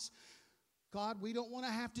response. God, we don't want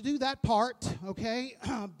to have to do that part, okay?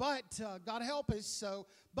 But God help us. So,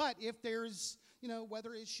 but if there's,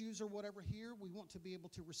 weather issues or whatever here, we want to be able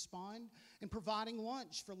to respond and providing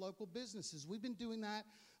lunch for local businesses. We've been doing that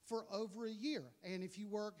for over a year. And if you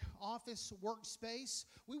work office, workspace,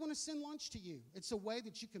 we want to send lunch to you. It's a way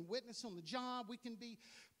that you can witness on the job. We can be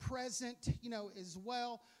present, as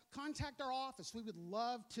well. Contact our office. We would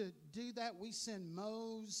love to do that. We send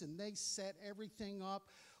Mo's, and they set everything up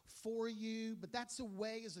for you. But that's a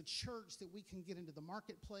way as a church that we can get into the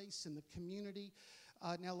marketplace and the community.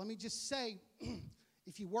 Now, let me just say,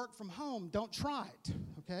 if you work from home, don't try it,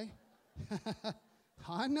 okay?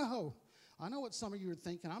 I know what some of you are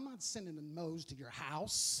thinking. I'm not sending the Mo's to your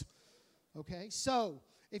house, okay? So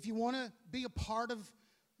if you want to be a part of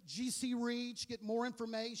GC Reach, get more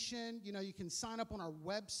information, you can sign up on our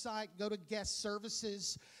website, go to guest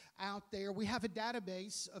services out there. We have a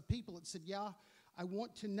database of people that said, yeah, I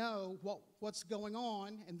want to know what's going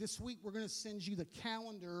on, and this week we're going to send you the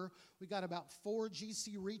calendar. We got about 4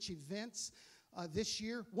 GC Reach events this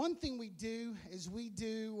year. One thing we do is we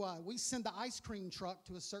send the ice cream truck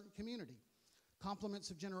to a certain community,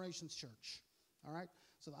 Compliments of Generations Church, all right?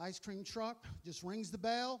 So the ice cream truck just rings the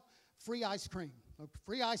bell, free ice cream.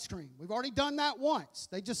 Free ice cream. We've already done that once.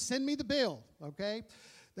 They just send me the bill, okay?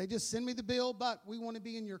 They just send me the bill, but we want to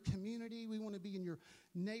be in your community. We want to be in your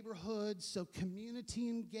neighborhood. So community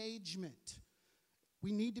engagement.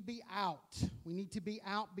 We need to be out. We need to be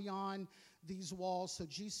out beyond these walls. So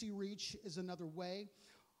GC Reach is another way.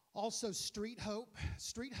 Also, Street Hope.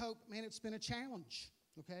 Street Hope, man, it's been a challenge,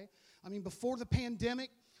 okay? I mean, before the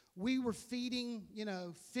pandemic, we were feeding,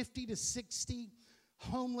 50 to 60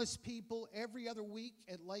 homeless people every other week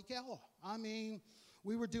at Lake Ella. I mean,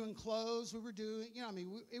 we were doing clothes. We were doing,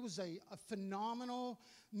 it was a phenomenal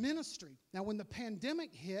ministry. Now, when the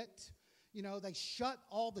pandemic hit, they shut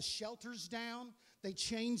all the shelters down. They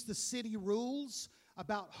changed the city rules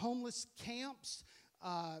about homeless camps.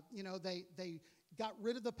 They got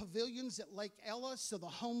rid of the pavilions at Lake Ella, so the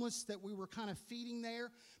homeless that we were kind of feeding there,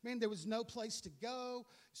 man, there was no place to go.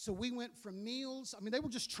 So we went from meals. I mean, they were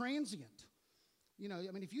just transient.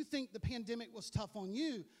 If you think the pandemic was tough on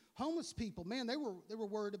you, homeless people, man, they were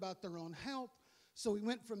worried about their own health. So we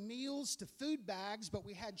went from meals to food bags, but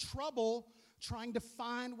we had trouble trying to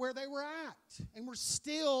find where they were at. And we're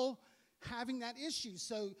still having that issue.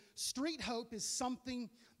 So Street Hope is something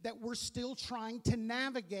that we're still trying to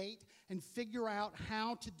navigate and figure out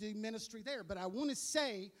how to do ministry there. But I want to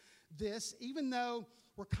say this, even though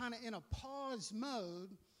we're kind of in a pause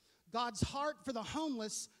mode, God's heart for the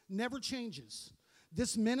homeless never changes.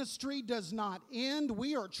 This ministry does not end.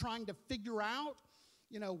 We are trying to figure out,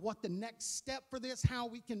 what the next step for this, how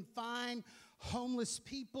we can find homeless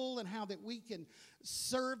people and how that we can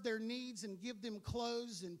serve their needs and give them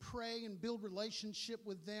clothes and pray and build relationship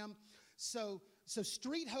with them. So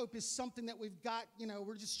Street Hope is something that we've got,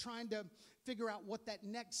 we're just trying to figure out what that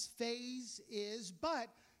next phase is. But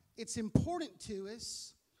it's important to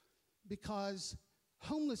us because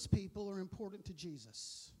homeless people are important to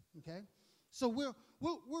Jesus, okay? So we're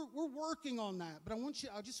working on that. But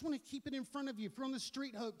I just want to keep it in front of you. If you're on the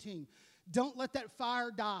Street Hope team, don't let that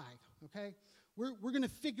fire die, okay? We're going to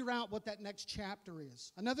figure out what that next chapter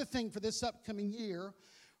is. Another thing for this upcoming year,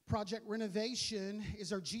 Project Renovation,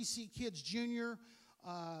 is our GC Kids Junior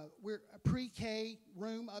we're a pre-K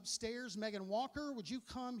room upstairs. Megan Walker, would you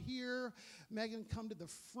come here? Megan, come to the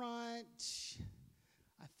front.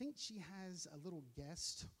 I think she has a little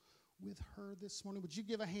guest with her this morning. Would you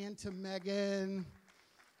give a hand to Megan?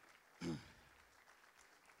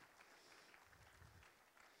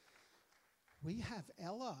 We have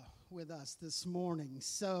Ella with us this morning.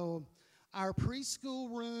 So our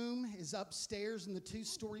preschool room is upstairs in the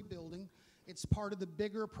 2-story building. It's part of the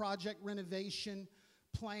bigger Project Renovation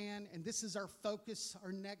plan, and this is our focus,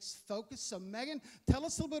 our next focus. So Megan, tell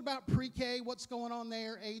us a little bit about pre-K, what's going on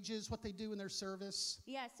there, ages, what they do in their service.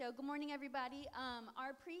 Yeah, so good morning, everybody.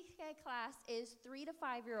 Our pre-K class is 3 to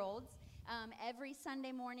 5-year-olds. Every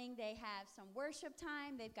Sunday morning they have some worship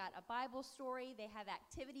time, they've got a Bible story, they have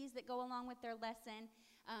activities that go along with their lesson,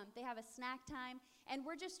 they have a snack time, and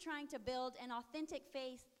we're just trying to build an authentic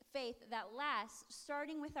faith that lasts,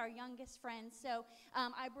 starting with our youngest friends. So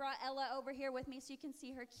I brought Ella over here with me so you can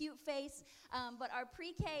see her cute face, but our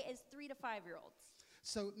pre-K is 3 to 5-year-olds.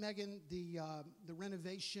 So Megan, the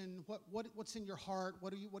renovation, what's in your heart?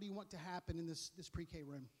 What do you want to happen in this pre-K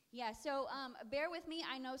room? Yeah, so bear with me.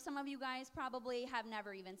 I know some of you guys probably have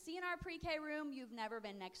never even seen our pre-K room. You've never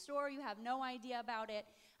been next door. You have no idea about it.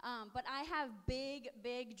 But I have big,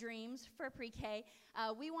 big dreams for pre-K.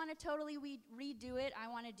 We want to totally redo it. I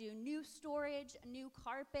want to do new storage, new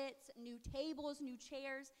carpets, new tables, new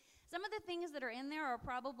chairs. Some of the things that are in there are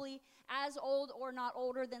probably as old or not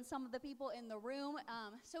older than some of the people in the room.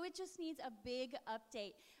 So it just needs a big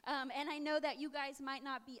update. And I know that you guys might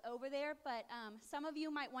not be over there, but some of you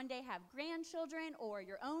might one day have grandchildren or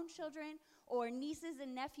your own children or nieces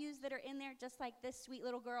and nephews that are in there, just like this sweet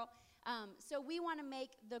little girl. So we want to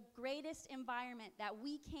make the greatest environment that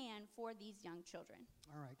we can for these young children.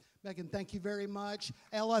 All right. Megan, thank you very much.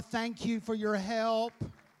 Ella, thank you for your help.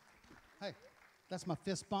 Hey, that's my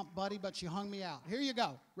fist bump, buddy, but she hung me out. Here you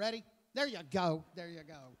go. Ready? There you go. There you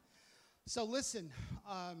go. So listen,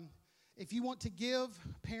 if you want to give,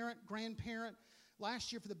 parent, grandparent,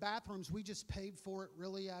 last year for the bathrooms, we just paid for it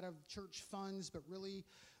really out of church funds, but really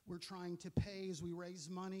we're trying to pay as we raise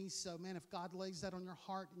money. So, man, if God lays that on your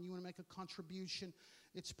heart and you want to make a contribution,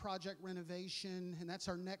 it's Project Renovation, and that's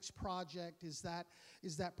our next project is that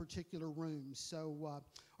particular room. So, all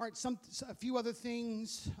right, a few other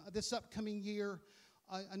things this upcoming year.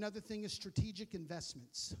 Another thing is strategic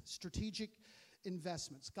investments. Strategic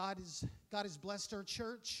investments. God has blessed our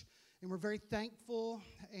church, and we're very thankful.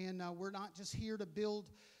 And we're not just here to build,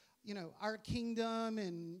 our kingdom,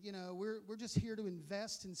 and we're just here to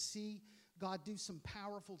invest and see God do some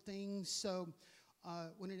powerful things. So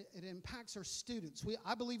when it impacts our students,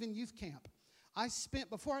 I believe in youth camp.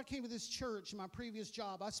 Before I came to this church, in my previous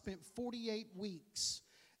job, I spent 48 weeks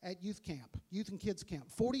at youth camp, youth and kids camp.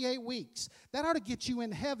 48 weeks. That ought to get you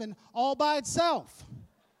in heaven all by itself.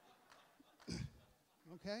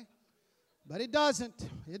 Okay? But it doesn't.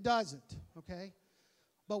 It doesn't. Okay?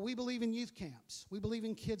 But we believe in youth camps. We believe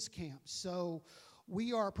in kids camps. So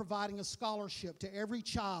we are providing a scholarship to every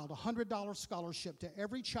child, a $100 scholarship to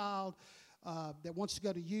every child that wants to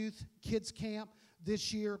go to youth, kids camp.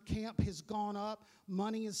 This year, camp has gone up.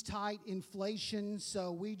 Money is tight, inflation.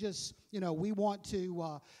 So we just, we want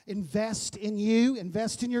to invest in you,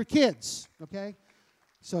 invest in your kids, okay?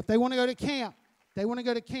 So if they want to go to camp,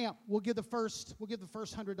 we'll give the first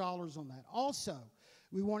 $100 on that. Also,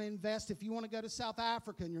 we want to invest. If you want to go to South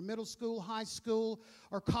Africa in your middle school, high school,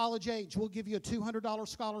 or college age, we'll give you a $200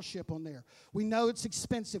 scholarship on there. We know it's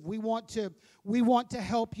expensive. We want to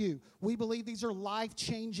help you. We believe these are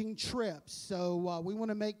life-changing trips. So we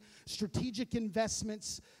want to make strategic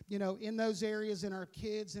investments, in those areas, in our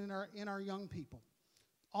kids and in our young people.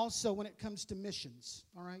 Also, when it comes to missions,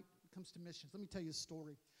 all right? When it comes to missions, let me tell you a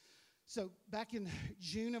story. So back in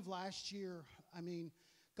June of last year,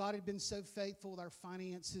 God had been so faithful with our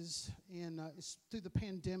finances, and through the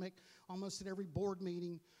pandemic, almost at every board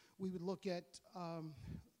meeting, we would look at,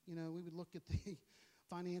 the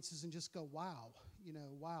finances and just go, wow,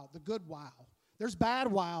 wow, the good wow. There's bad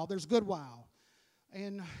wow, there's good wow.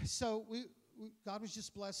 And so God was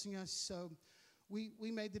just blessing us, so we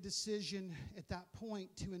made the decision at that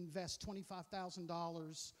point to invest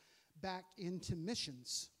 $25,000 back into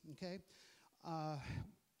missions, okay?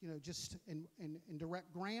 Just in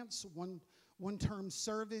direct grants, one-term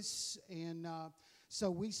service, and so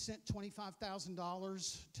we sent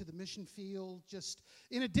 $25,000 to the mission field, just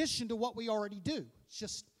in addition to what we already do. It's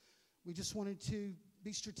just We just wanted to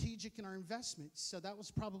be strategic in our investments. So that was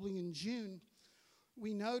probably in June.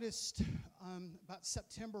 We noticed about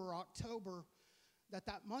September or October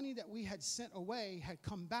that money that we had sent away had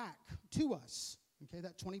come back to us. Okay,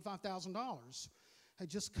 that $25,000 had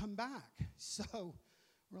just come back. So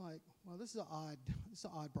we're like, well, this is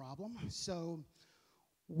an odd problem. So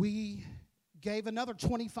we gave another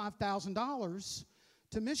 $25,000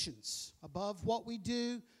 to missions above what we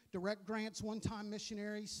do, direct grants, one-time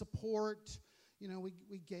missionary support. You know,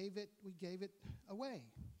 we gave it away.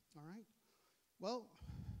 All right. Well,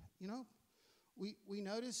 you know, we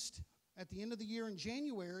noticed at the end of the year in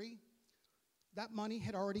January that money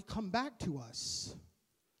had already come back to us.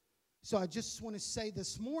 So I just want to say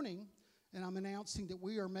this morning, and I'm announcing that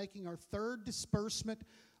we are making our third disbursement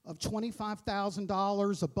of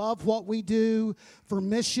 $25,000 above what we do for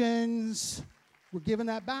missions. We're giving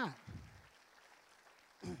that back.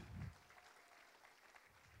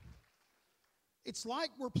 It's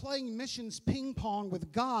like we're playing missions ping pong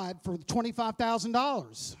with God for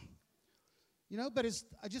 $25,000. You know, but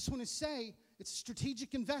I just want to say, it's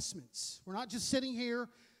strategic investments. We're not just sitting here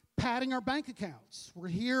padding our bank accounts. We're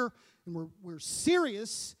here and we're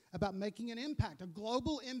serious about making an impact, a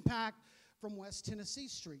global impact from West Tennessee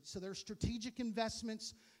Street. So there are strategic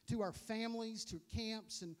investments to our families, to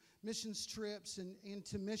camps and missions trips and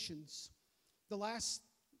to missions. The last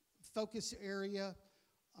focus area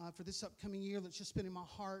for this upcoming year that's just been in my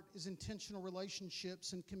heart is intentional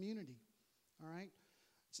relationships and community. All right?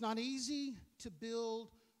 It's not easy to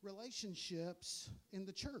build relationships in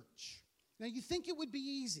the church. Now, you think it would be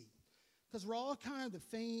easy because we're all kind of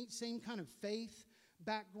the same kind of faith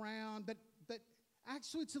background, but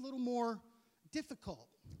actually it's a little more difficult.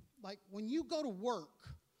 Like when you go to work,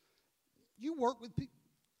 you work with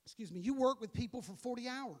people for 40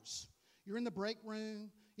 hours. You're in the break room.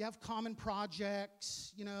 You have common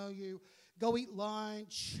projects. You know, you go eat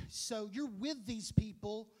lunch. So you're with these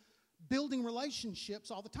people building relationships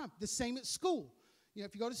all the time. The same at school. You know,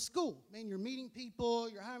 if you go to school, man, you're meeting people,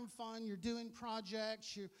 you're having fun, you're doing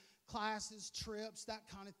projects, your classes, trips, that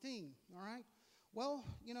kind of thing, all right? Well,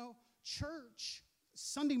 you know, church,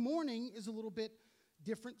 Sunday morning is a little bit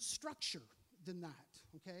different structure than that,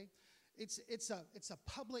 okay? It's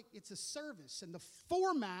a service, and the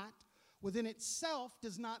format within itself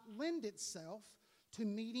does not lend itself to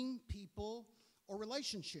meeting people or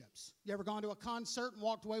relationships. You ever gone to a concert and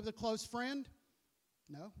walked away with a close friend?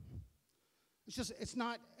 No. It's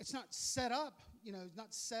not set up, you know,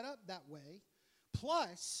 not set up that way.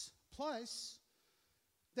 Plus,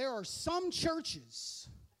 there are some churches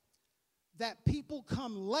that people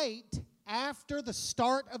come late after the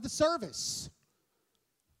start of the service.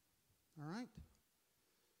 All right?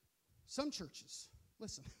 Some churches.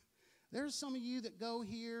 Listen, there's some of you that go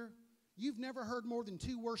here, you've never heard more than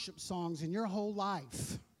 2 worship songs in your whole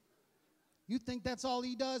life. You think that's all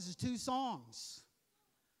he does is 2 songs.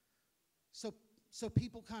 So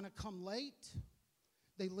people kind of come late.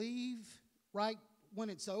 They leave right when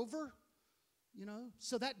it's over, you know.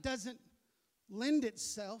 So that doesn't lend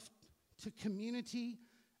itself to community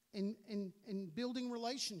and building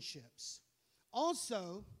relationships.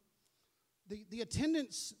 Also, the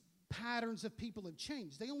attendance patterns of people have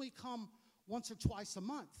changed. They only come once or twice a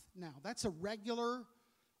month now. That's a regular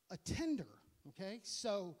attender, okay?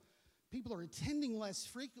 So people are attending less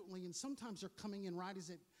frequently, and sometimes they're coming in right as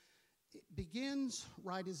it begins,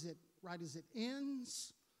 right as it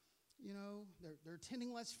ends. You know, they're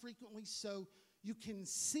attending less frequently, so you can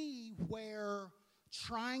see where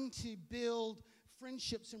trying to build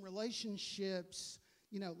friendships and relationships,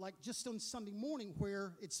 you know, like just on Sunday morning,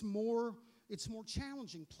 where it's more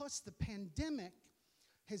challenging. Plus, the pandemic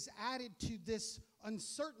has added to this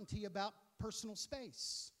uncertainty about personal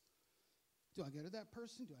space. Do I go to that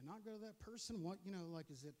person? Do I not go to that person? What, you know, like,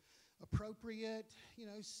 is it appropriate? You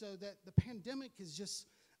know, so that the pandemic has just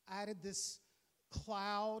added this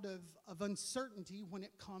cloud of uncertainty when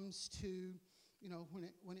it comes to, you know,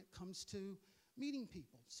 when it comes to meeting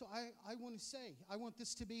people. So I want to say, I want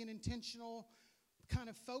this to be an intentional kind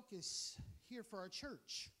of focus here for our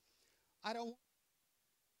church. I don't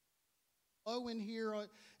blow in here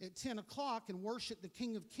at 10 o'clock and worship the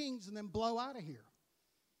King of Kings and then blow out of here.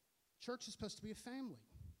 Church is supposed to be a family,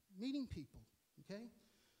 meeting people, okay?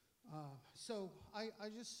 So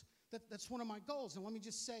that's one of my goals. And let me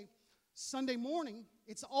just say, Sunday morning,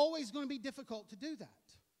 it's always going to be difficult to do that,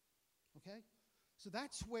 okay? So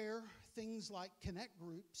that's where things like connect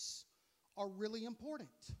groups are really important.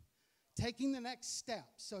 Taking the next step.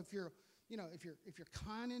 So if you're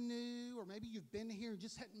kind of new, or maybe you've been here and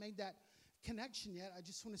just hadn't made that connection yet, I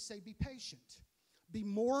just want to say be patient. Be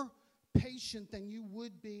more patient than you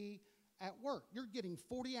would be at work. You're getting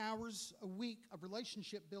 40 hours a week of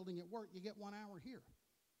relationship building at work. You get 1 hour here.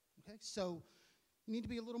 Okay? So you need to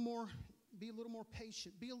be a little more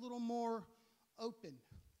patient, be a little more open.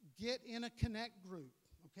 Get in a connect group.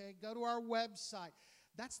 Okay? Go to our website.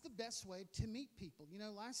 That's the best way to meet people. You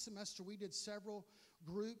know, last semester we did several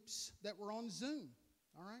groups that were on Zoom.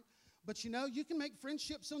 All right? But you know, you can make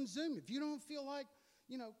friendships on Zoom if you don't feel like,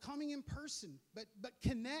 you know, coming in person, but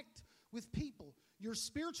connect with people. Your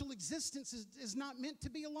spiritual existence is not meant to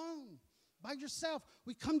be alone by yourself.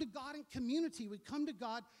 We come to God in community. We come to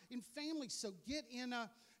God in family. So get in a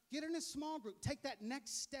small group. Take that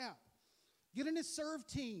next step. Get in a serve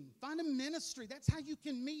team. Find a ministry. That's how you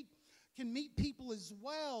can meet people as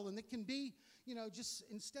well. And it can be, you know, just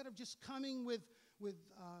instead of just coming with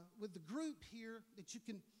the group here, that you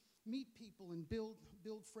can meet people and build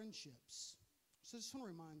friendships. So I just want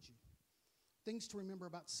to remind you, things to remember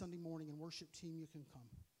about Sunday morning, and worship team, you can come.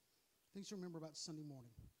 Things to remember about Sunday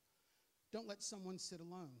morning. Don't let someone sit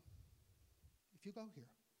alone. If you go here,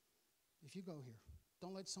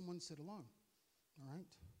 don't let someone sit alone. All right?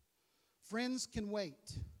 Friends can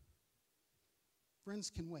wait. Friends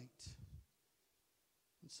can wait.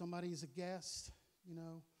 When somebody is a guest, you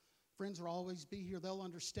know, friends will always be here. They'll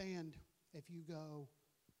understand if you go,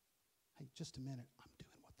 hey, just a minute, I'm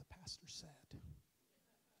doing what the pastor said.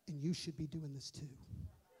 And you should be doing this too.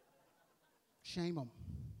 Shame them.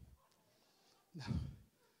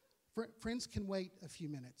 No. Friends can wait a few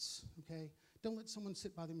minutes, okay? Don't let someone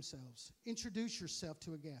sit by themselves. Introduce yourself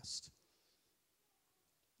to a guest.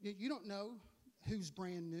 You don't know who's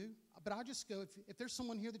brand new, but I just go, if there's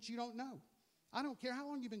someone here that you don't know, I don't care how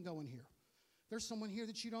long you've been going here. If there's someone here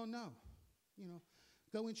that you don't know, you know,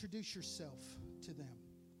 go introduce yourself to them.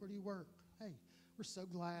 Where do you work? Hey, we're so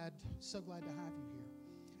glad to have you here.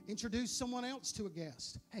 Introduce someone else to a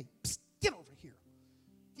guest. Hey, psst, get over here.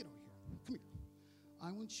 Get over here. Come here.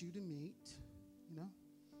 I want you to meet, you know,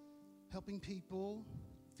 helping people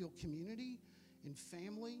feel community and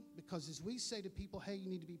family. Because as we say to people, hey, you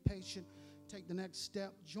need to be patient, take the next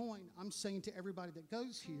step, join. I'm saying to everybody that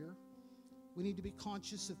goes here, we need to be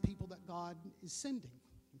conscious of people that God is sending,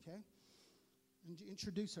 okay? And to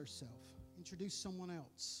introduce ourselves. Introduce someone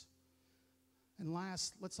else. And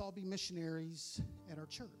last, let's all be missionaries at our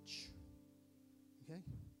church. Okay?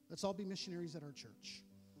 Let's all be missionaries at our church.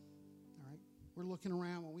 All right? We're looking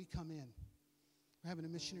around when we come in. We're having a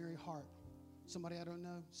missionary heart. Somebody I don't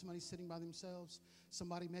know, somebody sitting by themselves,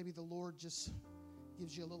 somebody maybe the Lord just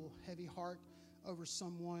gives you a little heavy heart over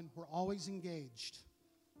someone. We're always engaged.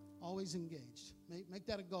 Always engaged. Make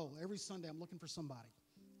that a goal. Every Sunday I'm looking for somebody.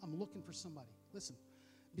 I'm looking for somebody. Listen,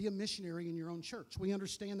 be a missionary in your own church. We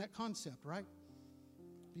understand that concept, right?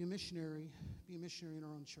 Be a missionary in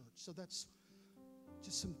our own church. So that's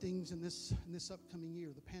just some things in this upcoming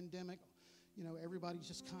year. The pandemic, you know, everybody's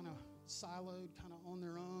just kind of siloed, kind of on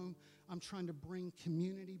their own. I'm trying to bring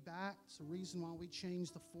community back. It's the reason why we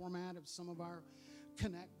changed the format of some of our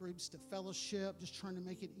connect groups to fellowship, just trying to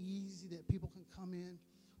make it easy that people can come in,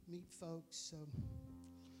 meet folks. So,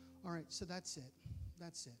 all right, so that's it.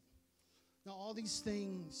 That's it. Now, all these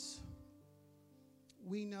things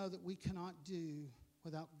we know that we cannot do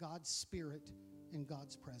without God's Spirit and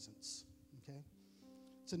God's presence, okay?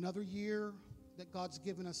 It's another year that God's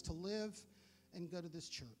given us to live and go to this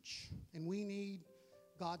church. And we need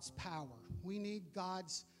God's power. We need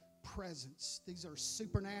God's presence. These are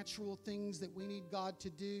supernatural things that we need God to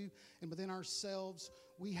do. And within ourselves,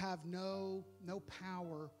 we have no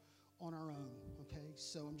power on our own, okay?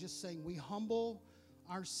 So I'm just saying we humble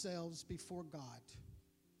ourselves before God.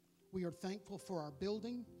 We are thankful for our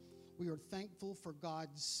building. We are thankful for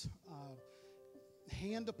God's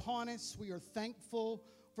hand upon us. We are thankful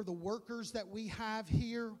for the workers that we have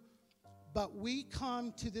here. But we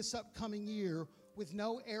come to this upcoming year with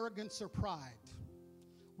no arrogance or pride.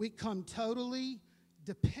 We come totally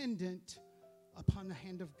dependent upon the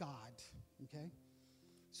hand of God, okay?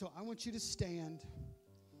 So I want you to stand.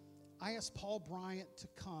 I asked Paul Bryant to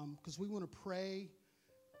come because we want to pray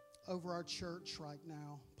over our church right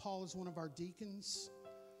now. Paul is one of our deacons.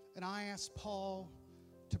 And I asked Paul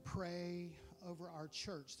to pray over our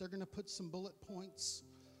church. They're going to put some bullet points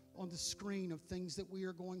on the screen of things that we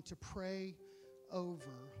are going to pray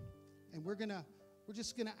over. And we're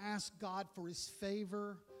just going to ask God for his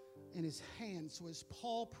favor and his hand. So as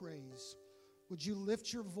Paul prays, would you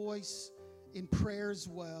lift your voice in prayer as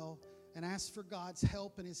well and ask for God's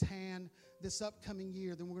help and his hand this upcoming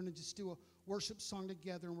year? Then we're going to just do a worship song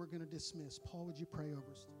together and we're going to dismiss. Paul, would you pray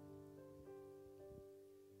over us?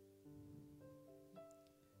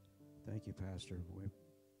 Thank you, Pastor.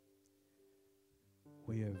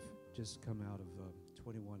 We have just come out of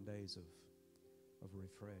 21 days of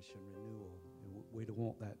refresh and renewal. And we don't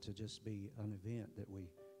want that to just be an event that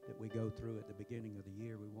we go through at the beginning of the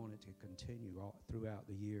year. We want it to continue all throughout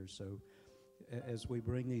the year. So as we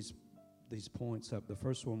bring these points up, the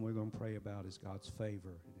first one we're going to pray about is God's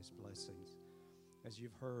favor and His blessings. As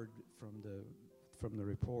you've heard from the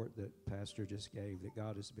report that Pastor just gave, that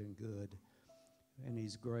God has been good and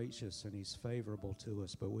He's gracious and He's favorable to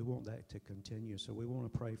us, but we want that to continue. So we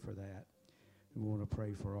want to pray for that. We want to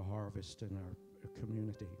pray for a harvest in our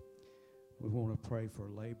community. We want to pray for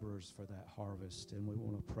laborers for that harvest, and we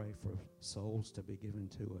want to pray for souls to be given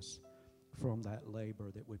to us from that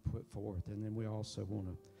labor that we put forth. And then we also want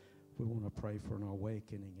to pray for an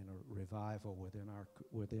awakening and a revival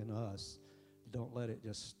within us. Don't let it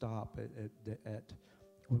just stop at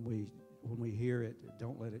when we hear it.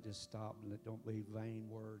 Don't let it just stop, and don't be vain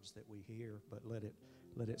words that we hear, but let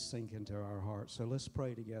it sink into our hearts. So let's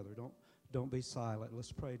pray together. Don't be silent.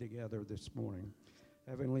 Let's pray together this morning.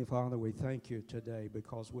 Heavenly Father, we thank you today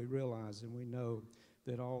because we realize and we know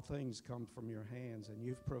that all things come from your hands, and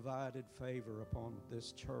you've provided favor upon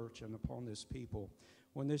this church and upon this people.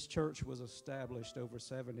 When this church was established over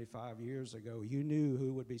 75 years ago, you knew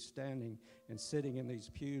who would be standing and sitting in these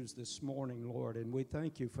pews this morning, Lord, and we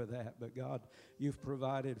thank you for that. But God, you've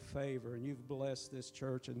provided favor, and you've blessed this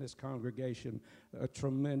church and this congregation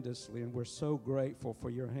tremendously, and we're so grateful for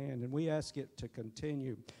your hand, and we ask it to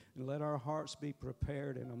continue. And let our hearts be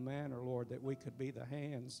prepared in a manner, Lord, that we could be the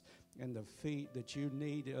hands and the feet that you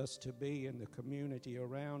need us to be in the community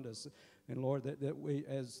around us. And Lord, that we,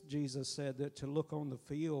 as Jesus said, that to look on the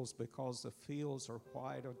fields because the fields are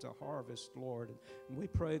white unto harvest, Lord. And we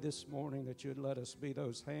pray this morning that you'd let us be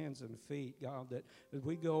those hands and feet, God, that as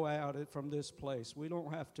we go out from this place, we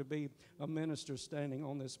don't have to be a minister standing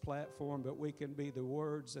on this platform, but we can be the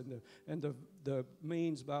words and the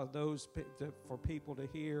means by those for people to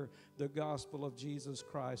hear the gospel of Jesus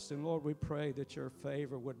Christ. And Lord, we pray that your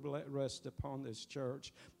favor would rest upon this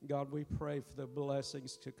church. God, we pray for the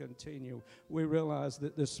blessings to continue. We realize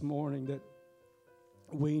that this morning that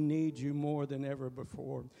we need you more than ever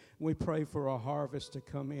before. We pray for a harvest to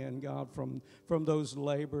come in, God, from those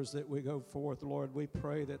labors that we go forth, Lord. We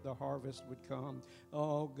pray that the harvest would come.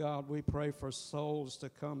 Oh, God, we pray for souls to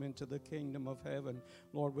come into the kingdom of heaven.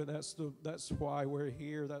 Lord, that's why we're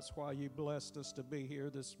here. That's why you blessed us to be here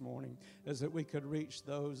this morning, is that we could reach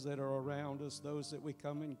those that are around us, those that we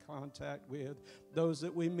come in contact with, those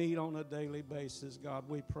that we meet on a daily basis. God,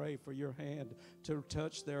 we pray for your hand to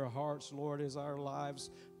touch their hearts, Lord, as our lives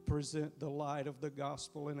present the light of the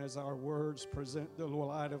gospel, and as our words present the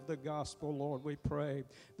light of the gospel, Lord, we pray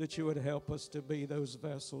that you would help us to be those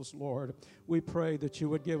vessels, Lord. We pray that you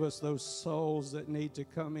would give us those souls that need to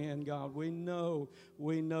come in, God. We know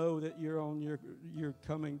that you're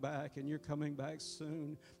coming back, and you're coming back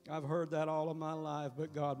soon. I've heard that all of my life,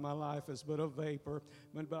 but God, my life is but a vapor.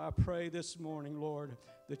 But I pray this morning, Lord,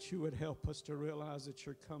 that you would help us to realize that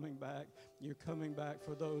you're coming back. You're coming back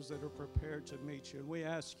for those that are prepared to meet you. And we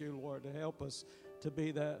ask you, Lord, to help us to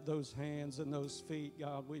be those hands and those feet,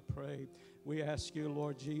 God, we pray. We ask you,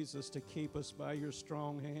 Lord Jesus, to keep us by your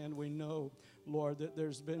strong hand. We know, Lord, that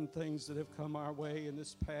there's been things that have come our way in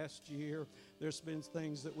this past year. There's been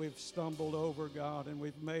things that we've stumbled over, God, and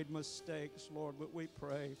we've made mistakes, Lord, but we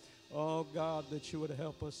pray, oh, God, that you would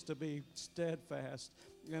help us to be steadfast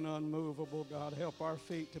and unmovable, God. Help our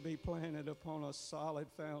feet to be planted upon a solid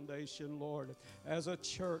foundation, Lord. As a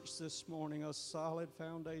church this morning, a solid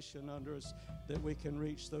foundation under us that we can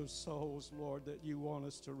reach those souls, Lord, that you want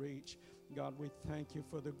us to reach. God, we thank you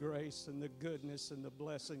for the grace and the goodness and the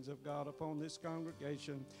blessings of God upon this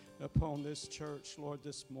congregation, upon this church, Lord,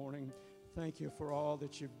 this morning. Thank you for all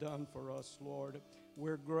that you've done for us, Lord.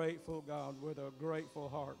 We're grateful, God, with a grateful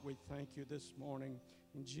heart. We thank you this morning.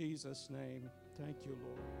 In Jesus' name, thank you,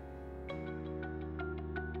 Lord.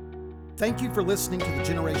 Thank you for listening to the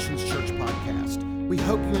Generations Church podcast. We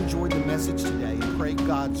hope you enjoyed the message today and pray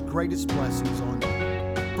God's greatest blessings on you.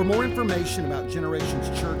 For more information about Generations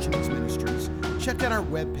Church and its ministries, check out our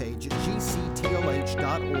webpage at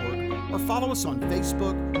gctlh.org or follow us on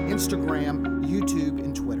Facebook, Instagram, YouTube,